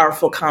 really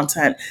powerful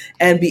content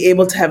and be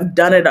able to have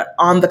done it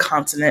on the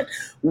continent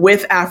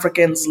with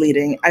Africans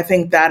leading, I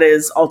think that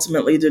is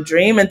ultimately the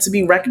dream, and to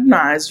be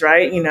recognized,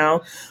 right?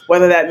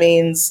 Whether that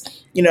means,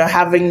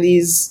 having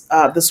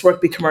this work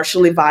be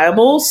commercially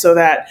viable so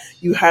that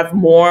you have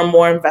more and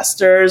more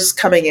investors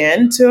coming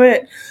into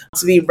it,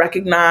 to be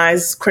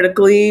recognized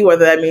critically,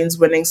 whether that means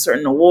winning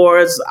certain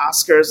awards,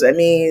 Oscars,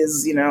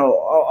 Emmys,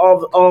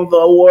 all the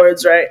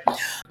awards, right?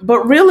 But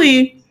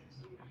really,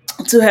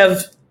 to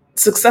have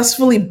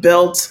successfully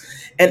built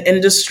an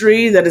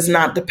industry that is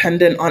not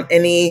dependent on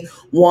any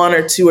one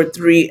or two or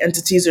three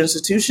entities or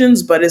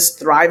institutions, but is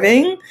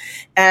thriving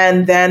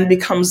and then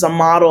becomes a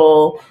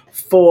model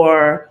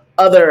for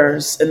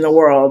others in the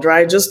world,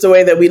 right? Just the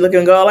way that we look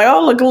and go like,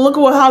 oh, look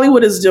at what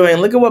Hollywood is doing.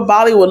 Look at what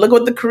Bollywood, look at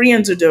what the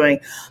Koreans are doing.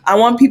 I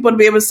want people to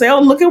be able to say, oh,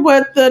 look at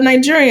what the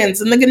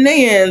Nigerians and the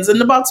Ghanaians and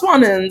the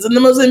Botswanans and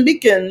the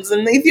Mozambicans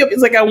and the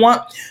Ethiopians. Like, I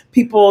want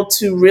people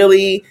to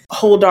really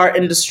hold our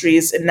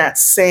industries in that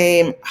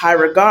same high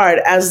regard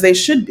as they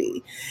should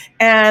be.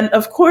 And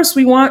of course,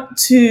 we want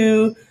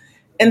to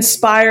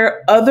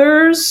inspire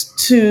others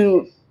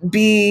to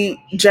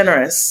be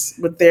generous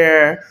with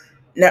their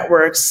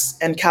networks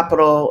and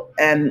capital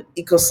and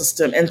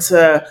ecosystem and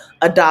to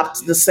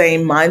adopt the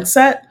same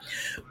mindset.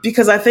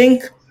 Because I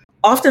think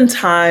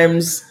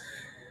oftentimes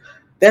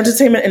the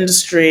entertainment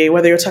industry,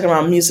 whether you're talking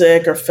about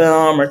music or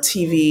film or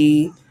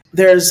TV,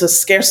 there's a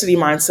scarcity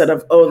mindset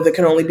of, oh, there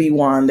can only be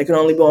one, there can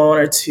only be one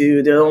or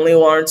two, there are only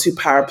one or two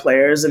power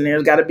players, and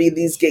there's got to be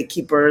these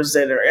gatekeepers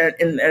that are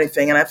in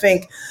anything. And I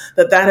think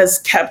that has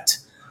kept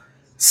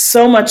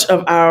so much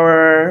of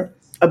our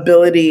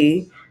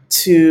ability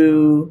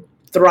to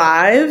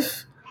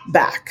thrive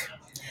back.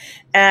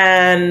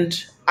 And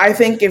I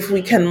think if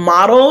we can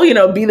model,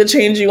 be the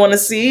change you want to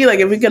see, like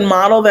if we can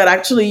model that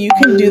actually you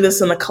can do this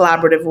in a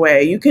collaborative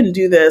way, you can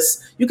do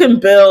this, you can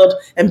build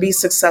and be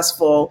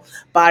successful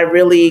by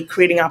really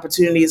creating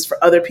opportunities for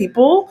other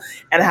people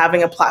and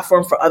having a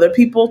platform for other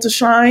people to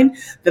shine,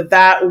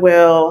 that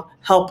will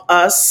help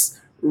us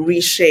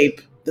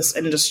reshape this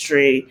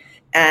industry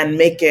and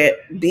make it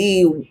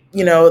be,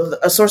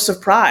 a source of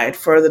pride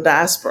for the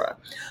diaspora.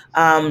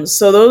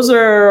 So those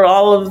are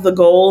all of the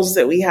goals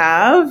that we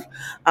have.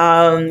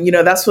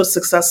 That's what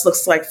success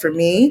looks like for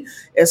me,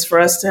 is for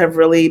us to have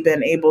really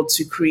been able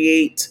to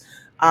create,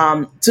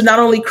 to not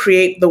only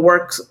create the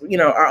work,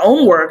 our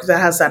own work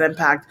that has that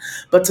impact,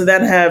 but to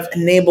then have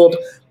enabled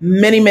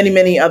many, many,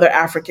 many other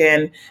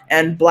African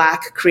and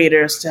Black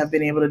creators to have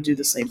been able to do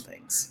the same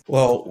things.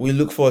 Well, we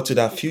look forward to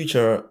that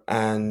future,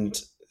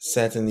 and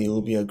certainly it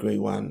will be a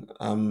great one.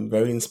 I'm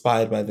very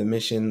inspired by the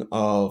mission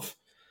of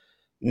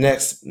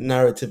Next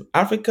Narrative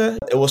Africa.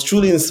 It was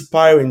truly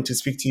inspiring to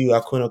speak to you,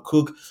 Akunna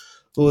Cook,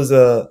 who is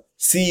a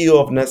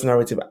CEO of Next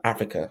Narrative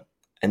Africa.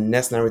 And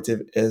Next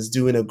Narrative is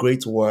doing a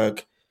great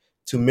work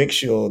to make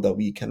sure that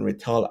we can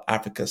retell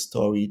Africa's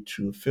story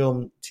through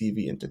film,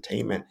 TV,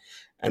 entertainment.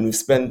 And we've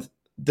spent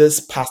this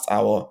past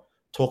hour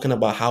talking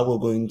about how we're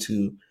going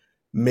to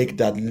make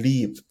that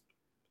leap.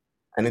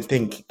 And I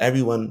think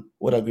everyone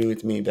would agree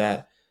with me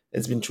that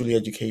it's been truly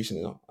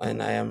educational,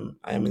 and I am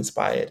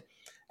inspired.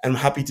 I'm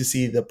happy to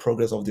see the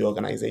progress of the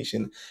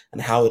organization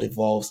and how it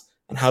evolves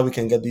and how we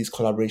can get these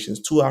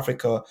collaborations to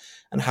Africa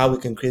and how we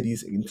can create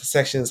these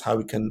intersections, how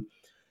we can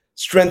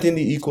strengthen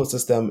the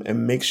ecosystem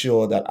and make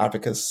sure that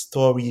Africa's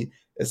story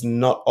is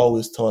not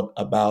always taught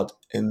about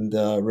in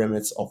the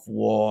remits of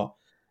war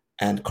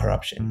and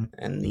corruption.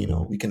 And,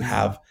 we can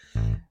have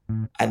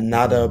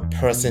another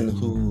person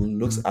who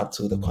looks up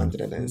to the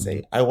continent and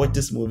say, I watched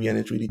this movie and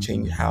it really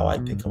changed how I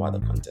think about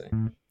the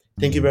continent.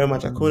 Thank you very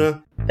much,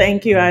 Akunna.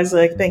 Thank you,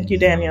 Isaac. Thank you,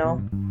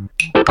 Daniel.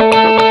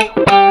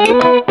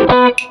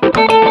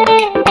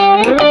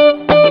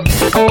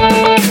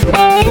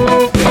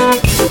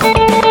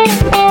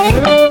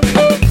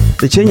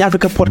 The Change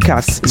Africa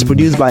podcast is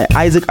produced by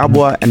Isaac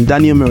Abua and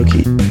Daniel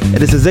Miroki.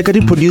 It is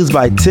executive produced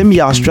by Tim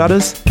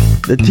Yao-Stratus.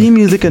 The theme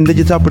music and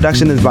digital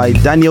production is by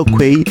Daniel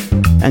Quaid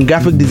and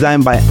graphic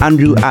design by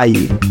Andrew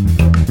Aye.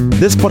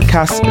 This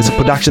podcast is a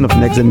production of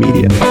Nexen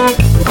Media.